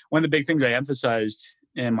 Because one of the big things I emphasized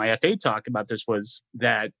in my FA talk about this was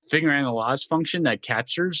that figuring out a loss function that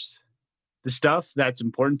captures the stuff that's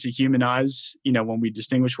important to human eyes, when we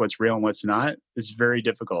distinguish what's real and what's not, is very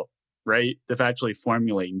difficult, right? To actually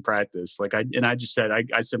formulate in practice. I just said,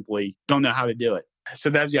 I simply don't know how to do it.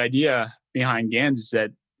 So that's the idea behind GANs, is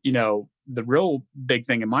that, the real big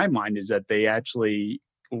thing in my mind is that they actually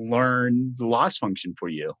learn the loss function for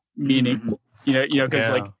you. Meaning, because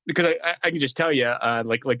I can just tell you, I've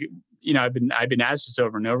been asked this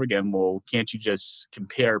over and over again. Well, can't you just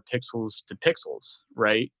compare pixels to pixels,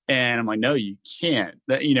 right? And I'm like, no, you can't.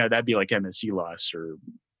 That'd be like MSE loss or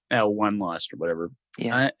L1 loss or whatever.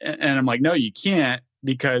 Yeah. And I'm like, no, you can't,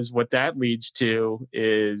 because what that leads to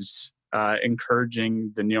is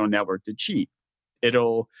encouraging the neural network to cheat.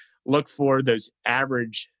 It'll look for those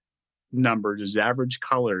average numbers, those average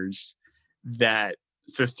colors that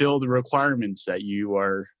fulfill the requirements that you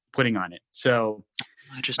are putting on it. So,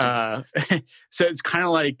 interesting. So it's kind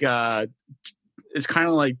of like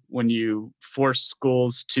when you force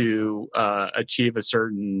schools to achieve a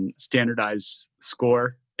certain standardized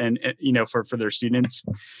score. And for their students,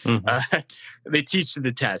 they teach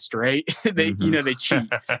the test, right? They cheat,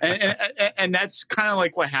 and that's kind of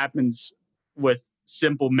like what happens with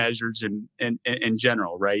simple measures in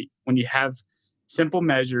general, right? When you have simple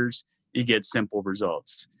measures, you get simple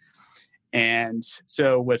results. And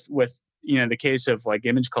so with the case of like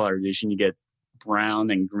image colorization, you get brown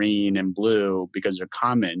and green and blue because they're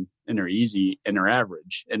common and they're easy and they're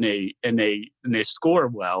average, and they score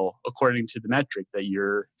well according to the metric that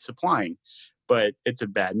you're supplying, but it's a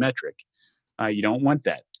bad metric. You don't want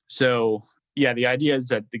that. So the idea is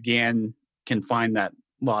that the GAN can find that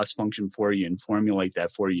loss function for you and formulate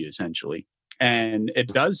that for you essentially. And it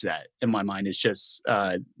does that in my mind. It's just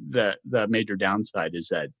the major downside is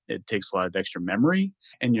that it takes a lot of extra memory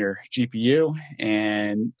in your GPU,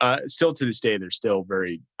 and still to this day they're still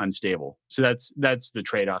very unstable. So that's the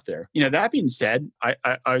trade off there. That being said,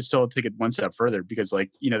 I still take it one step further, because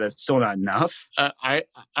that's still not enough. I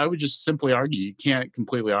would just simply argue you can't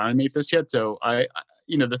completely automate this yet. So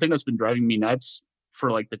the thing that's been driving me nuts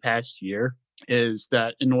for like the past year is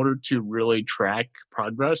that in order to really track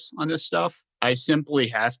progress on this stuff, I simply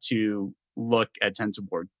have to look at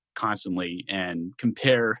TensorBoard constantly and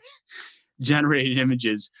compare generated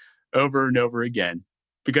images over and over again,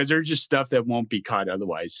 because there's just stuff that won't be caught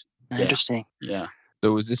otherwise. Interesting. Yeah.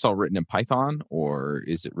 So is this all written in Python, or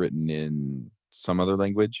is it written in some other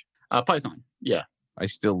language? Python. Yeah. I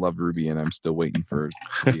still love Ruby, and I'm still waiting to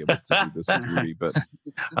be able to do this with Ruby. But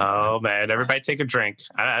oh man, everybody take a drink.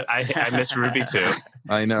 I miss Ruby too.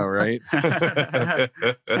 I know, right?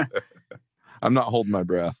 I'm not holding my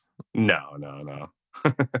breath. No.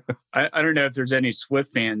 I don't know if there's any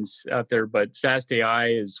Swift fans out there, but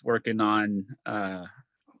FastAI is working on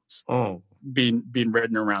being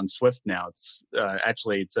written around Swift now. It's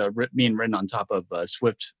being written on top of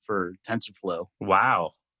Swift for TensorFlow.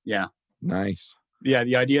 Wow. Yeah. Nice. Yeah,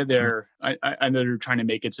 the idea there, I know they're trying to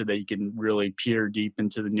make it so that you can really peer deep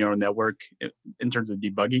into the neural network in terms of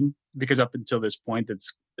debugging, because up until this point,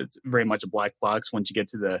 it's very much a black box once you get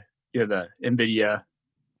to the NVIDIA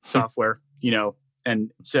software,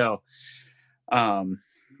 and so,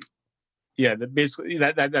 basically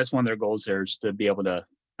that's one of their goals there, is to be able to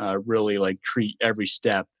really like treat every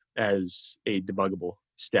step as a debuggable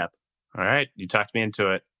step. All right, you talked me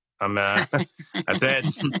into it. That's it.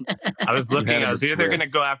 I was looking. I was either going to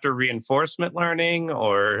go after reinforcement learning,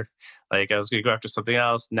 or I was going to go after something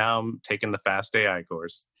else. Now I'm taking the FastAI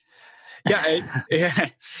course. Yeah.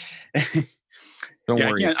 Don't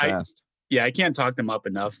worry, it's fast. I can't talk them up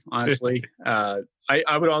enough, honestly.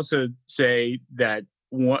 I would also say that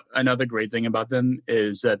another great thing about them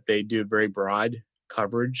is that they do very broad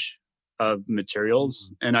coverage of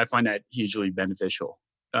materials, and I find that hugely beneficial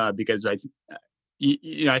because I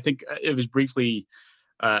think it was briefly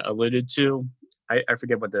alluded to. I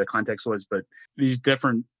forget what the context was, but these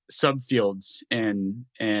different subfields in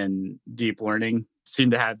deep learning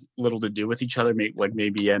seem to have little to do with each other, like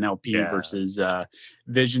maybe NLP versus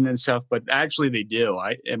vision and stuff. But actually they do,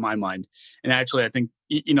 in my mind. And actually, I think,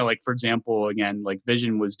 for example, again, like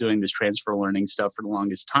vision was doing this transfer learning stuff for the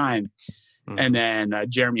longest time. Mm-hmm. And then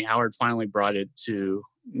Jeremy Howard finally brought it to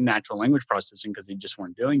natural language processing because they just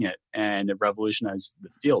weren't doing it, and it revolutionized the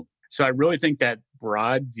field. So I really think that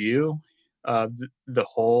broad view of the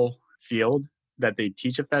whole field that they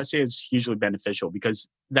teach at FastAI is hugely beneficial, because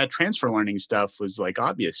that transfer learning stuff was like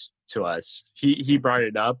obvious to us. He brought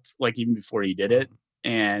it up like even before he did it,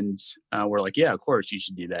 and we're like, yeah, of course you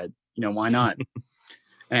should do that. Why not?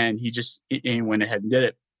 And he went ahead and did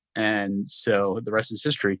it. And so the rest is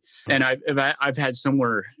history. And I've had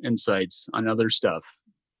similar insights on other stuff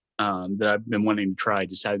that I've been wanting to try,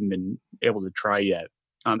 just haven't been able to try yet.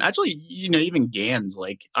 Actually, even GANs,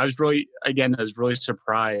 I was really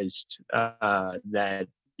surprised that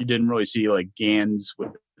you didn't really see like GANs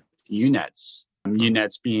with UNets.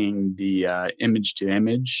 UNets being the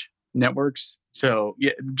image-to-image networks. So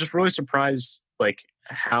yeah, just really surprised like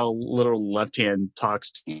how little left-hand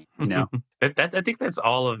talks to me, I think that's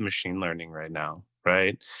all of machine learning right now,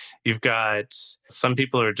 right? You've got some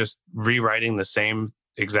people are just rewriting the same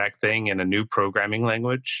exact thing in a new programming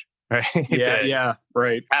language, right? Yeah,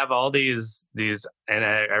 right. Have all these, and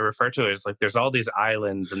I refer to it as like there's all these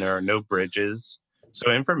islands and there are no bridges.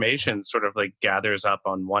 So information sort of like gathers up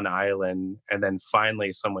on one island, and then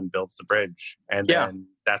finally someone builds the bridge, and then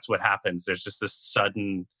that's what happens. There's just this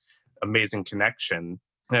sudden, amazing connection.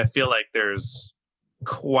 And I feel like there's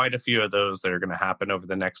quite a few of those that are going to happen over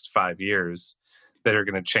the next 5 years that are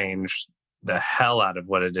going to change the hell out of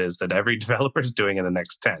what it is that every developer is doing in the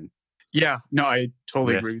next 10. Yeah, no, I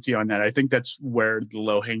totally agree with you on that. I think that's where the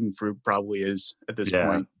low-hanging fruit probably is at this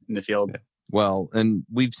point in the field. Well, and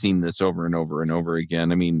we've seen this over and over and over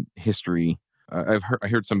again. I mean, history, I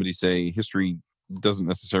heard somebody say history doesn't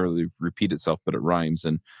necessarily repeat itself, but it rhymes.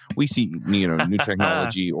 And we see, new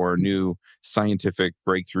technology or new scientific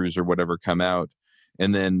breakthroughs or whatever come out.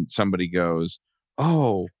 And then somebody goes,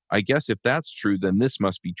 oh, I guess if that's true, then this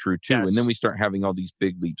must be true too. Yes. And then we start having all these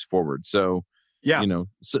big leaps forward. So,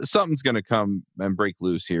 something's going to come and break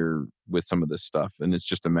loose here with some of this stuff. And it's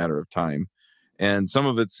just a matter of time. And some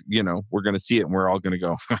of it's, we're going to see it and we're all going to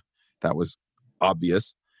go, that was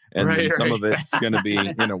obvious. And then some of it's going to be,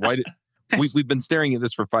 why did we've been staring at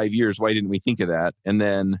this for 5 years. Why didn't we think of that? And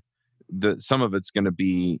then some of it's going to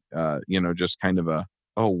be, just kind of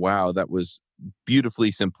oh, wow, that was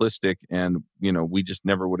beautifully simplistic. And, we just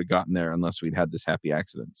never would have gotten there unless we'd had this happy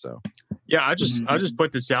accident. So, yeah, I'll just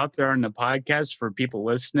put this out there on the podcast for people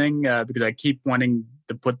listening because I keep wanting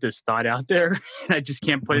to put this thought out there and I just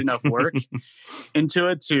can't put enough work into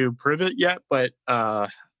it to prove it yet. But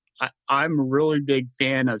I'm a really big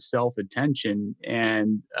fan of self-attention,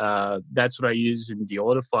 and that's what I use in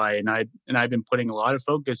Deoldify. And I've been putting a lot of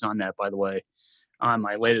focus on that, by the way, on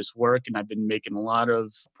my latest work, and I've been making a lot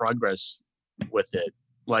of progress with it.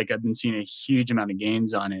 Like I've been seeing a huge amount of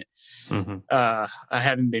gains on it. Mm-hmm. I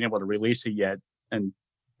haven't been able to release it yet and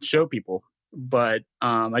show people, but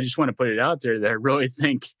I just want to put it out there that I really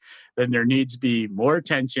think that there needs to be more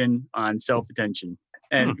attention on self-attention.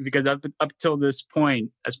 And because up till this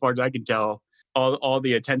point, as far as I can tell, all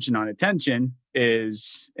the attention on attention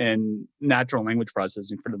is in natural language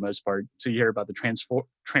processing for the most part. So you hear about the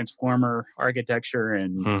transformer architecture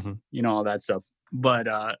and all that stuff. But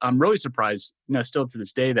I'm really surprised, still to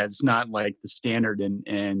this day, that it's not like the standard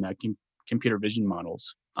in computer vision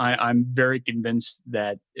models. I'm very convinced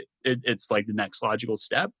that it's like the next logical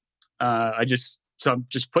step. So I'm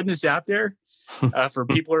just putting this out there for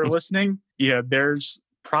people who are listening. There's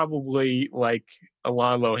probably like a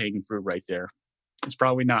lot of low-hanging fruit right there. It's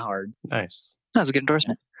probably not hard. Nice. That was a good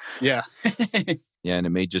endorsement. Yeah. Yeah, and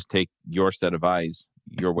it may just take your set of eyes,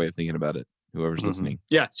 your way of thinking about it, whoever's listening.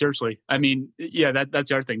 Yeah, seriously. I mean, yeah, that's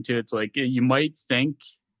the other thing too. It's like you might think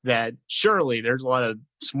that surely there's a lot of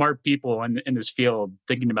smart people in this field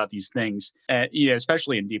thinking about these things,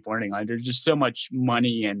 especially in deep learning. Like, there's just so much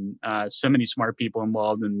money and so many smart people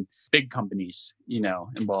involved and big companies,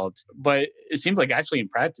 involved. But it seems like actually in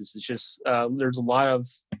practice, it's just there's a lot of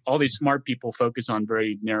all these smart people focus on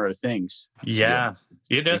very narrow things. Yeah.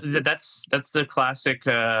 That's the classic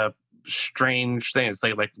strange thing. It's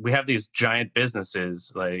like we have these giant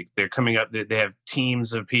businesses, like they're coming up, they have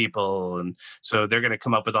teams of people, and so they're going to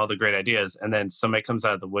come up with all the great ideas, and then somebody comes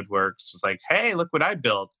out of the woodworks, it's like, hey, look what I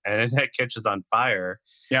built, and it catches on fire.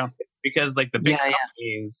 Yeah, it's because like the big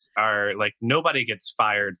companies are like, nobody gets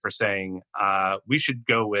fired for saying we should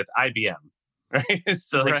go with IBM. Right.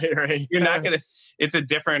 So like, right. You're not going to, it's a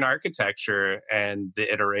different architecture and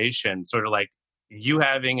the iteration, sort of like you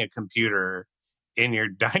having a computer in your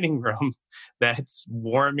dining room that's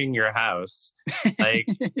warming your house. Like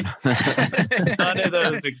none of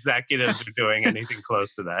those executives are doing anything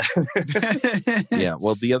close to that. Yeah.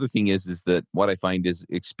 Well, the other thing is that what I find is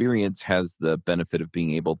experience has the benefit of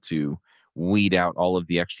being able to weed out all of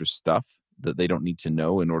the extra stuff that they don't need to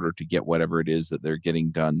know in order to get whatever it is that they're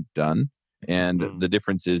getting done. And the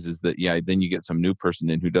difference is that, then you get some new person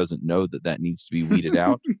in who doesn't know that needs to be weeded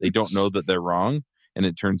out. They don't know that they're wrong. And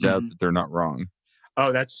it turns out that they're not wrong.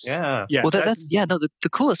 Oh, that's yeah. Well, the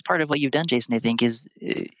coolest part of what you've done, Jason, I think, is,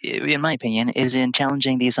 in my opinion, is in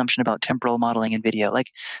challenging the assumption about temporal modeling in video. Like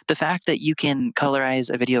the fact that you can colorize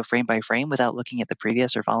a video frame by frame without looking at the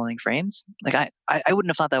previous or following frames. Like I wouldn't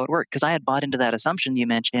have thought that would work because I had bought into that assumption you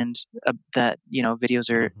mentioned that videos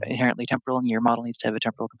are inherently temporal and your model needs to have a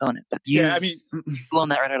temporal component. But blown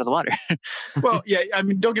that right out of the water. Well, yeah, I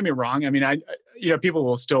mean, don't get me wrong. I mean, people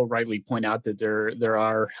will still rightly point out that there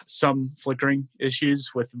are some flickering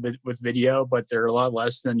issues with video, but they're a lot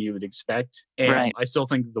less than you would expect. And right. I still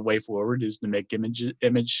think the way forward is to make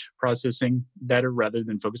image processing better rather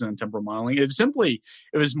than focusing on temporal modeling. It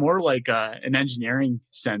was more like an engineering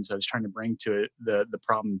sense I was trying to bring to it, the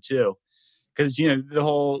problem too. Because, the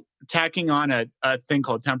whole tacking on a thing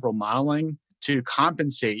called temporal modeling to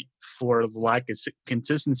compensate for the lack of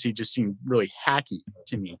consistency just seemed really hacky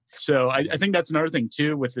to me. So I think that's another thing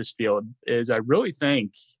too with this field is I really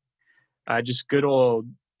think just good old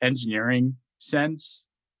engineering sense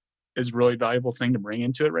is a really valuable thing to bring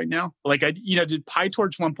into it right now. Like did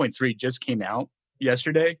PyTorch 1.3 just came out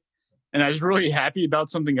yesterday, and I was really happy about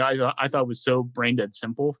something I thought was so brain dead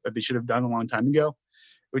simple that they should have done a long time ago,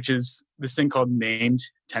 which is this thing called named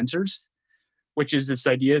tensors, which is this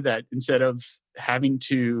idea that instead of having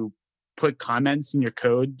to put comments in your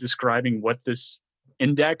code describing what this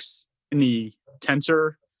index in the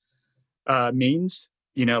tensor means,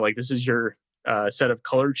 like this is your set of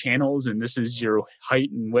color channels, and this is your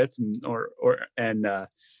height and width, and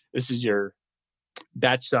this is your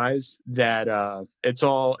batch size. That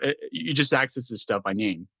you just access this stuff by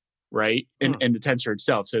name, right? In the tensor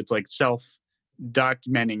itself. So it's like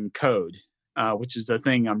self-documenting code, which is a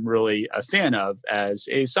thing I'm really a fan of as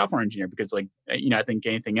a software engineer, because I think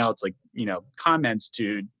anything else, comments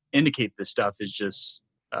to indicate this stuff is just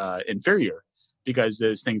inferior, because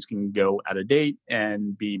those things can go out of date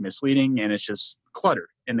and be misleading, and it's just clutter.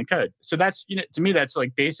 in the code. So that's, to me, that's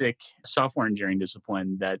like basic software engineering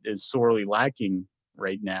discipline that is sorely lacking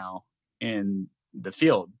right now in the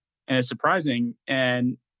field. And it's surprising,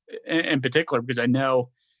 and in particular, because I know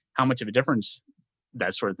how much of a difference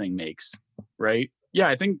that sort of thing makes, right? Yeah,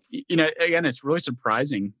 I think, again, it's really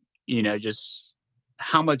surprising, just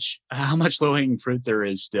how much low-hanging fruit there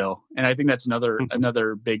is still. And I think that's another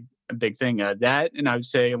big thing. That, and I would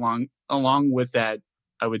say along with that,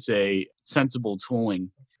 I would say sensible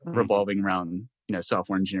tooling revolving around,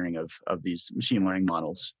 software engineering of these machine learning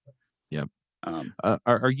models. Yep.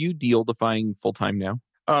 Are you de-oldifying full-time now?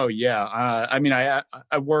 Oh yeah. I mean, I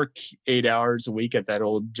work 8 hours a week at that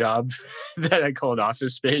old job that I called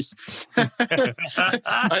Office Space. I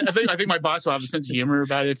think my boss will have a sense of humor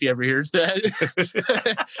about it if he ever hears that.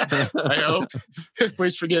 I hope.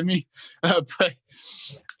 Please forgive me. But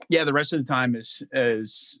yeah, the rest of the time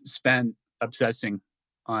is spent obsessing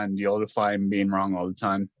on de-oldify and being wrong all the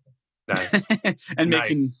time. Nice. And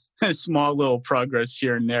making small little progress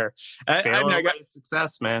here and there. Fail the way to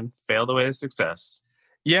success, man. Fail the way to success.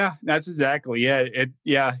 Yeah, that's exactly. Yeah.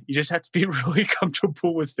 You just have to be really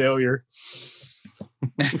comfortable with failure.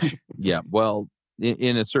 Yeah. Well,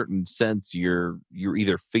 in a certain sense, you're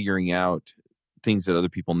either figuring out things that other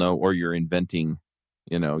people know, or you're inventing,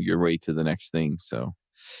 your way to the next thing. So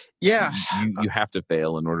yeah, you have to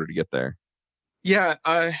fail in order to get there. Yeah.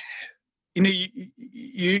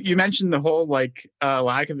 You mentioned the whole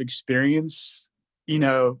lack of experience,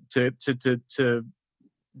 to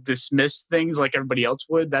dismiss things like everybody else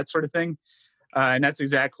would, that sort of thing. And that's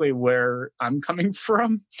exactly where I'm coming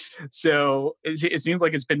from. So it seems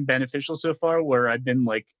like it's been beneficial so far, where I've been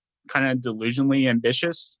kind of delusionally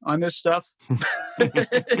ambitious on this stuff.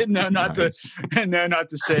 Not to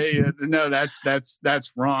say no,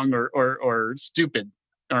 that's wrong or stupid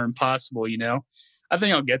or impossible. I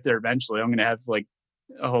think I'll get there eventually. I'm going to have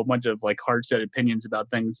a whole bunch of hard set opinions about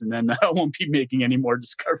things, and then I won't be making any more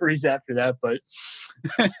discoveries after that. But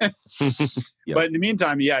Yep. But in the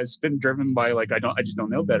meantime, yeah, it's been driven by I just don't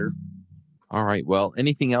know better. All right. Well,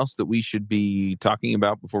 anything else that we should be talking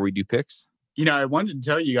about before we do picks? I wanted to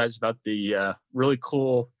tell you guys about the really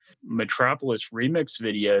cool Metropolis remix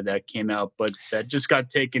video that came out, but that just got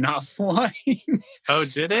taken offline. Oh,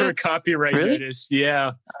 did it? For copyright notice.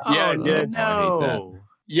 Yeah. Oh, it did. No. I hate that.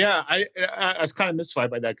 Yeah, I was kind of mystified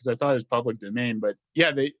by that because I thought it was public domain, but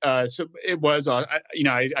yeah, so it was. I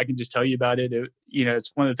can just tell you about it.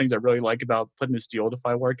 It's one of the things I really like about putting this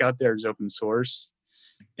de-oldify work out there as open source,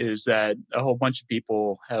 is that a whole bunch of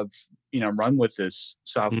people have run with this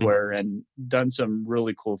software and done some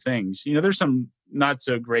really cool things. There's some not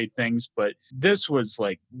so great things, but this was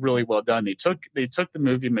really well done. They took the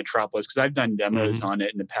movie Metropolis, because I've done demos on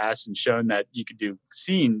it in the past and shown that you could do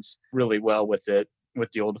scenes really well with it, with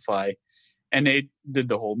de-oldify, and they did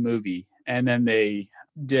the whole movie, and then they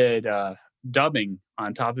did dubbing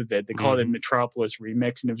on top of it. They called it Metropolis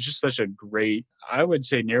Remix, and it was just such a great, I would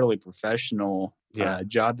say nearly professional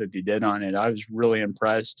job that they did on it. I was really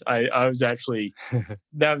impressed. I was actually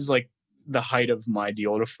that was the height of my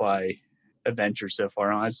de-oldify adventure so far,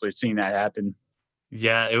 honestly, seeing that happen.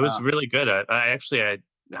 Yeah, it was really good.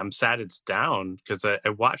 I'm sad it's down, because I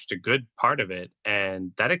watched a good part of it,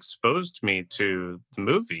 and that exposed me to the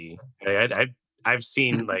movie. I've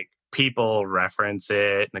seen people reference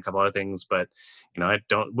it and a couple other things, but I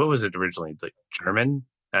don't. What was it originally? German?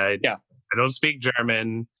 Yeah. I don't speak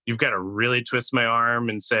German. You've got to really twist my arm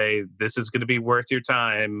and say this is going to be worth your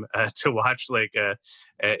time to watch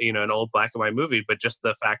an old black and white movie. But just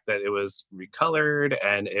the fact that it was recolored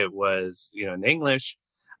and it was in English,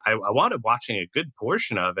 I wanted watching a good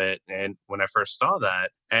portion of it. And when I first saw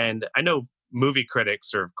that, and I know movie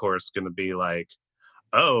critics are of course going to be like,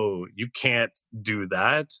 "Oh, you can't do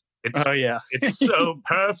that. It's so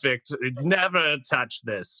perfect. Never touch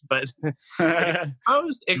this." But it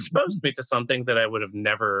exposed me to something that I would have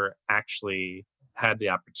never actually had the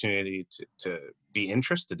opportunity to be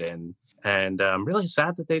interested in. And I'm really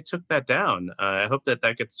sad that they took that down. I hope that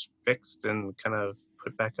gets fixed and kind of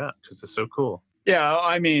put back up, because it's so cool. Yeah,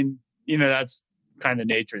 I mean, that's kind of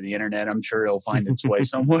the nature of the internet. I'm sure it'll find its way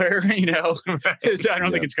somewhere, Right. I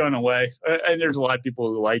don't think it's going away. And there's a lot of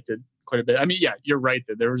people who liked it quite a bit. I mean, yeah, you're right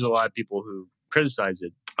that there was a lot of people who criticized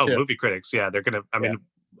it. Oh, movie critics. Yeah, they're going to,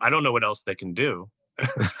 I don't know what else they can do.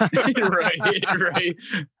 right.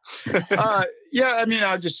 Yeah, I mean,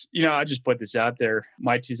 I'll just put this out there.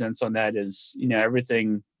 My 2 cents on that is,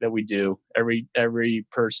 everything that we do, every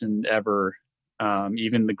person ever,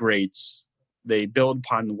 even the greats, they build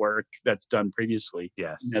upon the work that's done previously.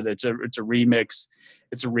 Yes. It's a remix,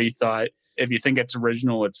 it's a rethought. If you think it's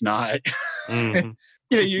original, it's not.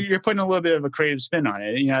 you're putting a little bit of a creative spin on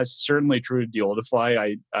it. It's certainly true to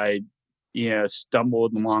Deoldify. I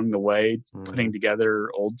stumbled along the way, putting together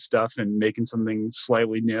old stuff and making something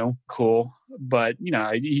slightly new, cool. But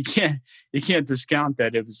you can't discount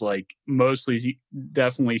that it was like mostly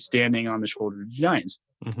definitely standing on the shoulders of giants.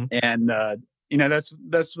 And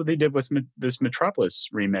that's what they did with this Metropolis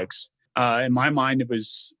remix. In my mind, it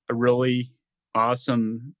was a really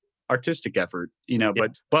awesome artistic effort,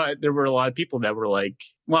 but there were a lot of people that were like,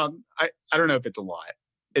 well, I don't know if it's a lot.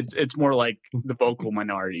 It's more like the vocal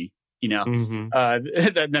minority,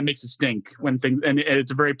 that makes it stink when things, and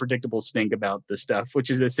it's a very predictable stink about this stuff, which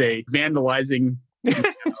is to say vandalizing.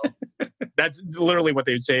 That's literally what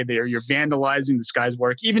they would say there. You're vandalizing this guy's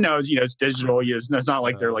work, even though it's digital. It's not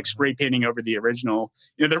like they're like spray painting over the original.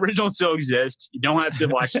 The original still exists. You don't have to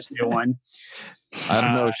watch this new one. I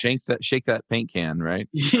don't know. Shake that paint can, right?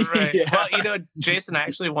 Right. Yeah. Well, Jason, I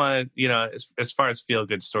actually want to, as far as feel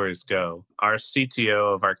good stories go, our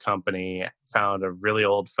CTO of our company found a really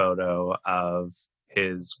old photo of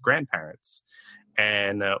his grandparents,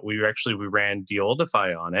 and we ran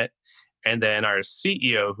Deoldify on it. And then our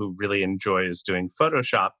CEO, who really enjoys doing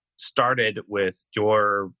Photoshop, started with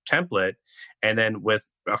your template, and then with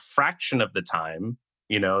a fraction of the time,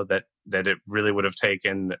 that it really would have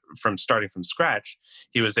taken from starting from scratch,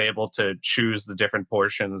 he was able to choose the different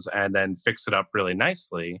portions and then fix it up really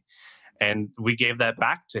nicely. And we gave that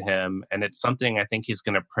back to him, and it's something I think he's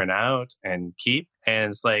going to print out and keep.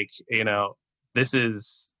 And it's like, this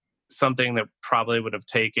is something that probably would have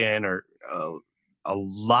taken a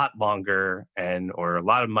lot longer or a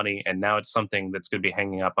lot of money, and now it's something that's going to be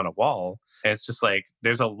hanging up on a wall. And it's just like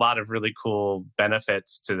there's a lot of really cool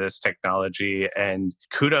benefits to this technology, and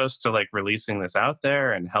kudos to like releasing this out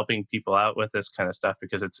there and helping people out with this kind of stuff,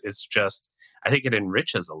 because it's just, I think it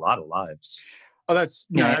enriches a lot of lives. Oh, that's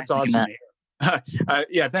awesome.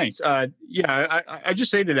 Yeah, thanks. I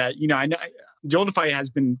just say to that, I know Deoldify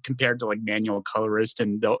has been compared to like manual colorist,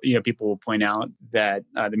 and people will point out that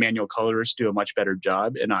the manual colorists do a much better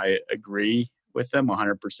job, and I agree with them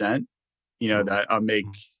 100%. That I'll make.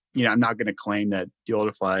 I'm not going to claim that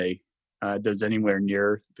Deoldify does anywhere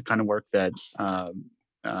near the kind of work that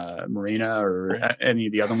Marina or any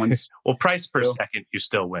of the other ones. Well, price per second, you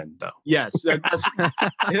still win, though. Yes, yeah,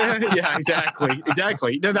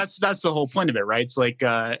 exactly. No, that's the whole point of it, right? It's like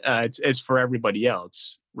it's for everybody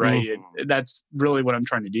else, right? That's really what I'm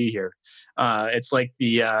trying to do here. It's like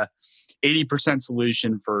the 80%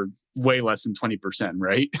 solution for way less than 20%,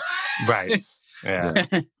 right? Right. Yeah.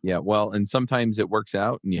 Yeah. Well, and sometimes it works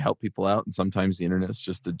out and you help people out, and sometimes the internet's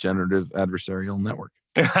just a generative adversarial network.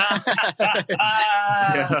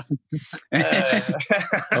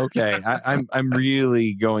 Okay, I'm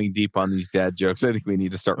really going deep on these dad jokes. I think we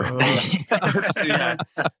need to start wrapping up.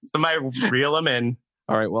 Somebody reel them in.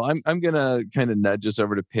 All right. Well, I'm gonna kind of nudge us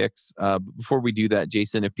over to picks. Before we do that,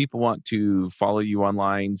 Jason, if people want to follow you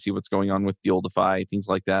online, see what's going on with Deoldify, things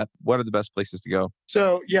like that, what are the best places to go?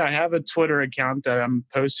 So I have a Twitter account that I'm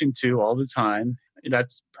posting to all the time.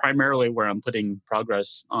 That's primarily where I'm putting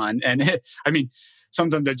progress on. And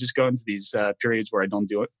sometimes I just go into these periods where I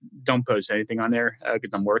don't post anything on there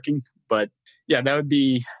because I'm working. But yeah, that would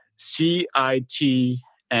be CITNAJ,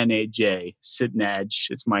 Sitnaj.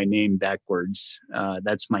 It's my name backwards.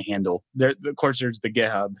 That's my handle. There, of course, there's the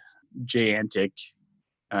GitHub, Jantic,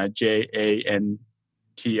 JANTIC.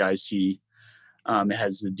 It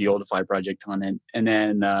has the Deoldify project on it. And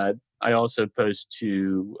then I also post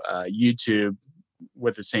to YouTube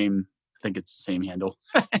with the same, I think it's the same handle.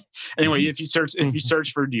 Anyway, if you search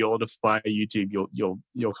for Deoldify YouTube,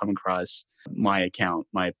 you'll come across my account,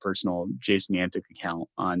 my personal Jason Yantic account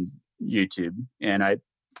on YouTube, and I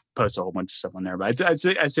post a whole bunch of stuff on there. But I'd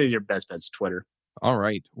say your best bet's Twitter. All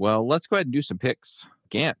right. Well, let's go ahead and do some picks.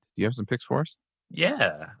 Gant, do you have some picks for us?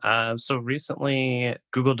 Yeah. So recently,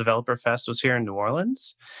 Google Developer Fest was here in New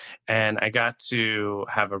Orleans, and I got to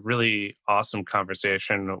have a really awesome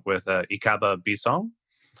conversation with Ikaba Bisong,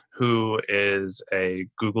 who is a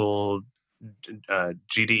Google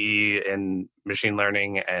GDE in machine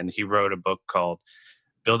learning, and he wrote a book called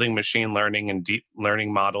Building Machine Learning and Deep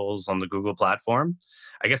Learning Models on the Google Platform.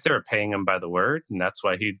 I guess they were paying him by the word, and that's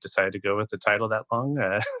why he decided to go with the title that long.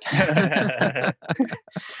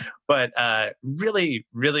 But really,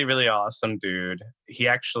 really, really awesome dude. He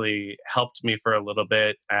actually helped me for a little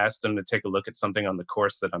bit. I asked him to take a look at something on the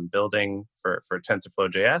course that I'm building for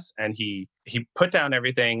TensorFlow.js, and he put down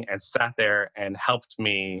everything and sat there and helped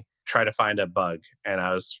me try to find a bug. And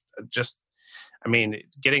I was just I mean,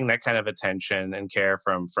 getting that kind of attention and care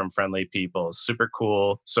from friendly people is super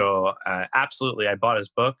cool. So absolutely, I bought his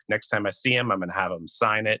book. Next time I see him, I'm going to have him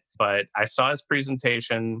sign it. But I saw his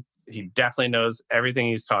presentation. He definitely knows everything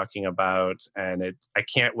he's talking about, and I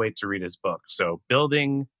can't wait to read his book. So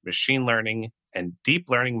building machine learning and deep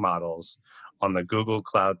learning models on the Google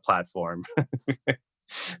Cloud platform.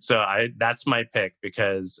 So that's my pick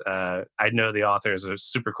because I know the author is a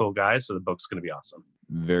super cool guy, so the book's going to be awesome.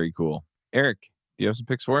 Very cool. Eric, do you have some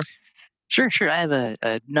picks for us? Sure. I have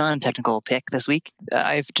a non-technical pick this week.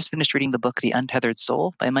 I've just finished reading the book The Untethered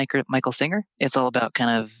Soul by Michael Singer. It's all about kind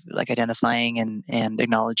of like identifying and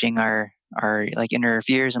acknowledging our like inner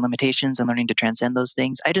fears and limitations and learning to transcend those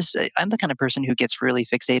things. I'm the kind of person who gets really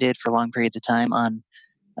fixated for long periods of time on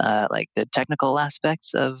like the technical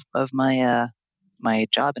aspects of my my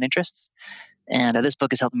job and interests. And this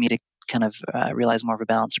book is helping me to kind of realize more of a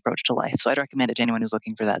balanced approach to life. So I'd recommend it to anyone who's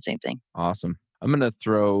looking for that same thing. Awesome. I'm going to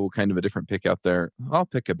throw kind of a different pick out there. I'll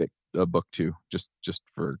pick a book too, just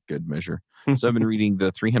for good measure. So I've been reading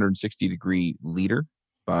The 360 Degree Leader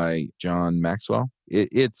by John Maxwell.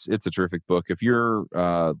 It's a terrific book. If you're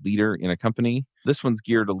a leader in a company, this one's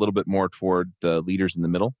geared a little bit more toward the leaders in the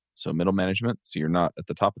middle. So middle management. So you're not at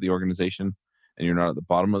the top of the organization and you're not at the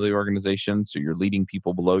bottom of the organization. So you're leading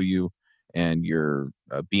people below you and you're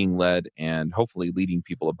being led and hopefully leading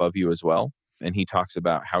people above you as well. And he talks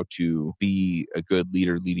about how to be a good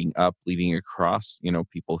leader leading up, leading across,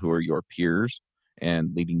 people who are your peers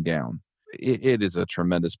and leading down. It is a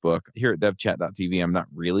tremendous book. Here at devchat.tv, I'm not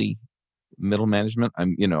really middle management.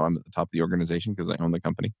 I'm at the top of the organization because I own the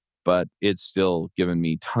company, but it's still given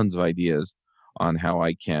me tons of ideas on how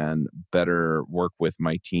I can better work with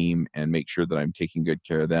my team and make sure that I'm taking good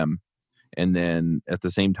care of them. And then at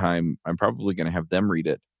the same time, I'm probably going to have them read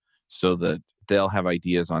it so that they'll have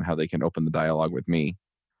ideas on how they can open the dialogue with me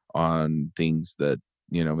on things that,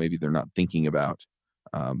 maybe they're not thinking about.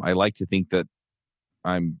 I like to think that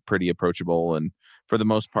I'm pretty approachable. And for the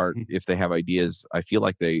most part, if they have ideas, I feel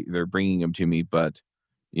like they're bringing them to me, but,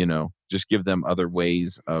 just give them other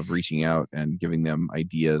ways of reaching out and giving them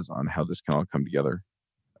ideas on how this can all come together.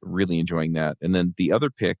 Really enjoying that. And then the other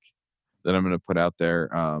pick that I'm going to put out there.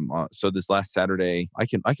 So this last Saturday, I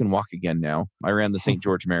can walk again now. I ran the St.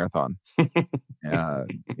 George Marathon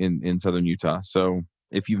in Southern Utah. So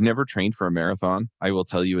if you've never trained for a marathon, I will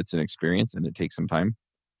tell you it's an experience and it takes some time,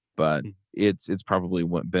 but it's probably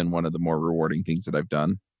been one of the more rewarding things that I've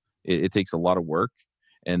done. It takes a lot of work.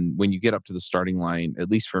 And when you get up to the starting line,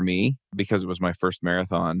 at least for me, because it was my first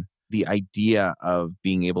marathon, the idea of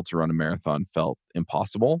being able to run a marathon felt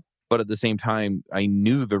impossible. But at the same time, I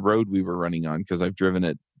knew the road we were running on because I've driven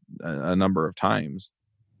it a number of times.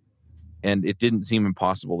 And it didn't seem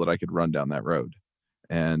impossible that I could run down that road.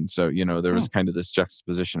 And so, there was kind of this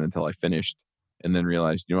juxtaposition until I finished and then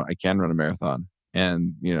realized, I can run a marathon.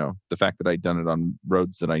 And, the fact that I'd done it on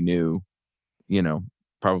roads that I knew,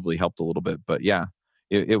 probably helped a little bit. But yeah,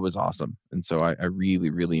 it was awesome. And so I really,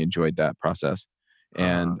 really enjoyed that process.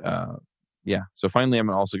 And, yeah. So finally, I'm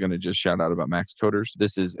also going to just shout out about Max Coders.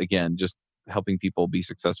 This is, again, just helping people be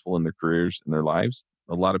successful in their careers and their lives.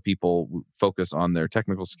 A lot of people focus on their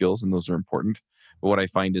technical skills, and those are important. But what I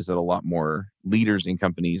find is that a lot more leaders in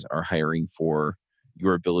companies are hiring for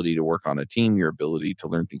your ability to work on a team, your ability to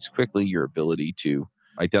learn things quickly, your ability to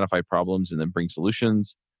identify problems and then bring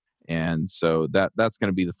solutions. And so that's going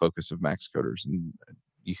to be the focus of Max Coders. And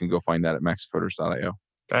you can go find that at maxcoders.io.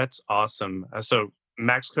 That's awesome. So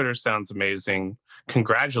Max Coders sounds amazing.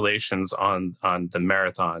 Congratulations on the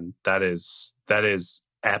marathon. That is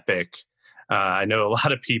epic. I know a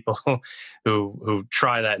lot of people who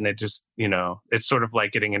try that, and it just it's sort of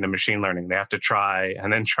like getting into machine learning. They have to try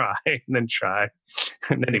and then try and then try,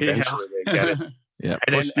 and then eventually they get it. Yeah,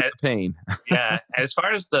 and push through the pain. Yeah. As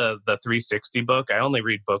far as the 360 book, I only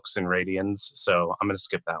read books in radians, so I'm going to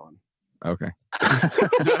skip that one. Okay.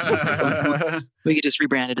 We could just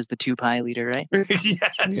rebrand it as the 2Pi leader, right? Yes.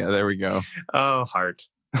 Yeah, there we go. Oh, heart.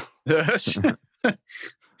 Yeah,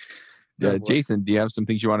 Jason, do you have some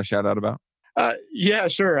things you want to shout out about? Yeah,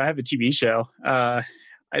 sure. I have a TV show. You have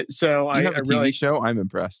a TV show? I'm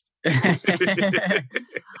impressed.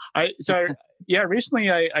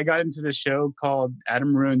 Recently I got into this show called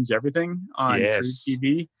Adam Ruins Everything on True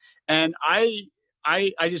TV, and I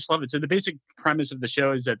just love it. So the basic premise of the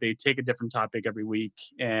show is that they take a different topic every week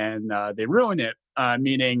and they ruin it,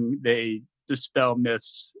 meaning they dispel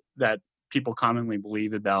myths that people commonly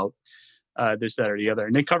believe about this, that, or the other.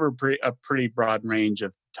 And they cover a pretty broad range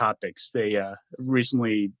of topics. They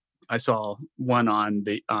recently I saw one on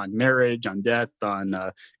marriage, on death, on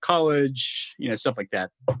college, stuff like that.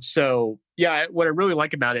 So yeah, what I really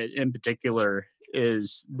like about it in particular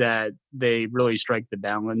is that they really strike the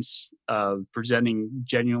balance of presenting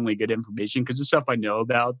genuinely good information, because the stuff I know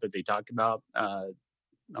about that they talk about,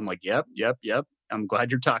 I'm like, yep. I'm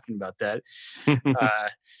glad you're talking about that.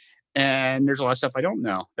 And there's a lot of stuff I don't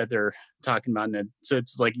know that they're talking about. And so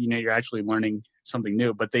it's like, you're actually learning something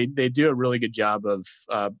new, but they do a really good job of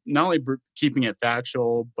not only keeping it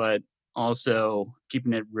factual, but also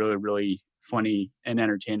keeping it really, really funny and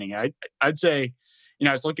entertaining. I'd say,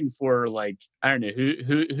 I was looking for, like, I don't know,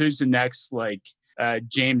 who's the next, like,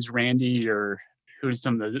 James Randi, or who's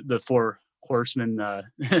some of the Four Horsemen,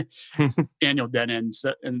 Daniel Dennett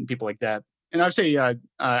and people like that. And I would say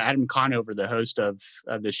Adam Conover, the host of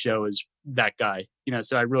this show, is that guy.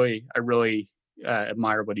 So I really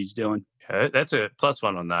admire what he's doing. Yeah, that's a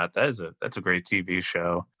 +1 on that. That's a great TV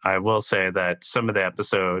show. I will say that some of the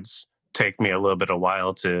episodes take me a little bit of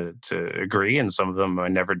while to agree, and some of them I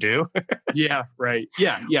never do. Yeah, right.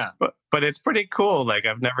 Yeah. But it's pretty cool. Like,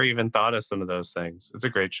 I've never even thought of some of those things. It's a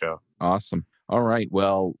great show. Awesome. All right.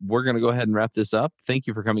 Well, we're going to go ahead and wrap this up. Thank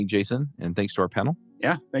you for coming, Jason, and thanks to our panel.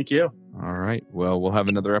 Yeah, thank you. All right. Well, we'll have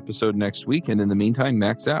another episode next week, and in the meantime,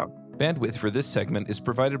 max out. Bandwidth for this segment is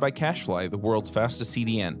provided by CacheFly, the world's fastest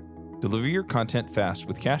CDN. Deliver your content fast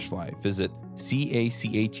with CacheFly. Visit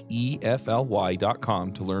CacheFly.com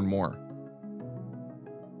to learn more.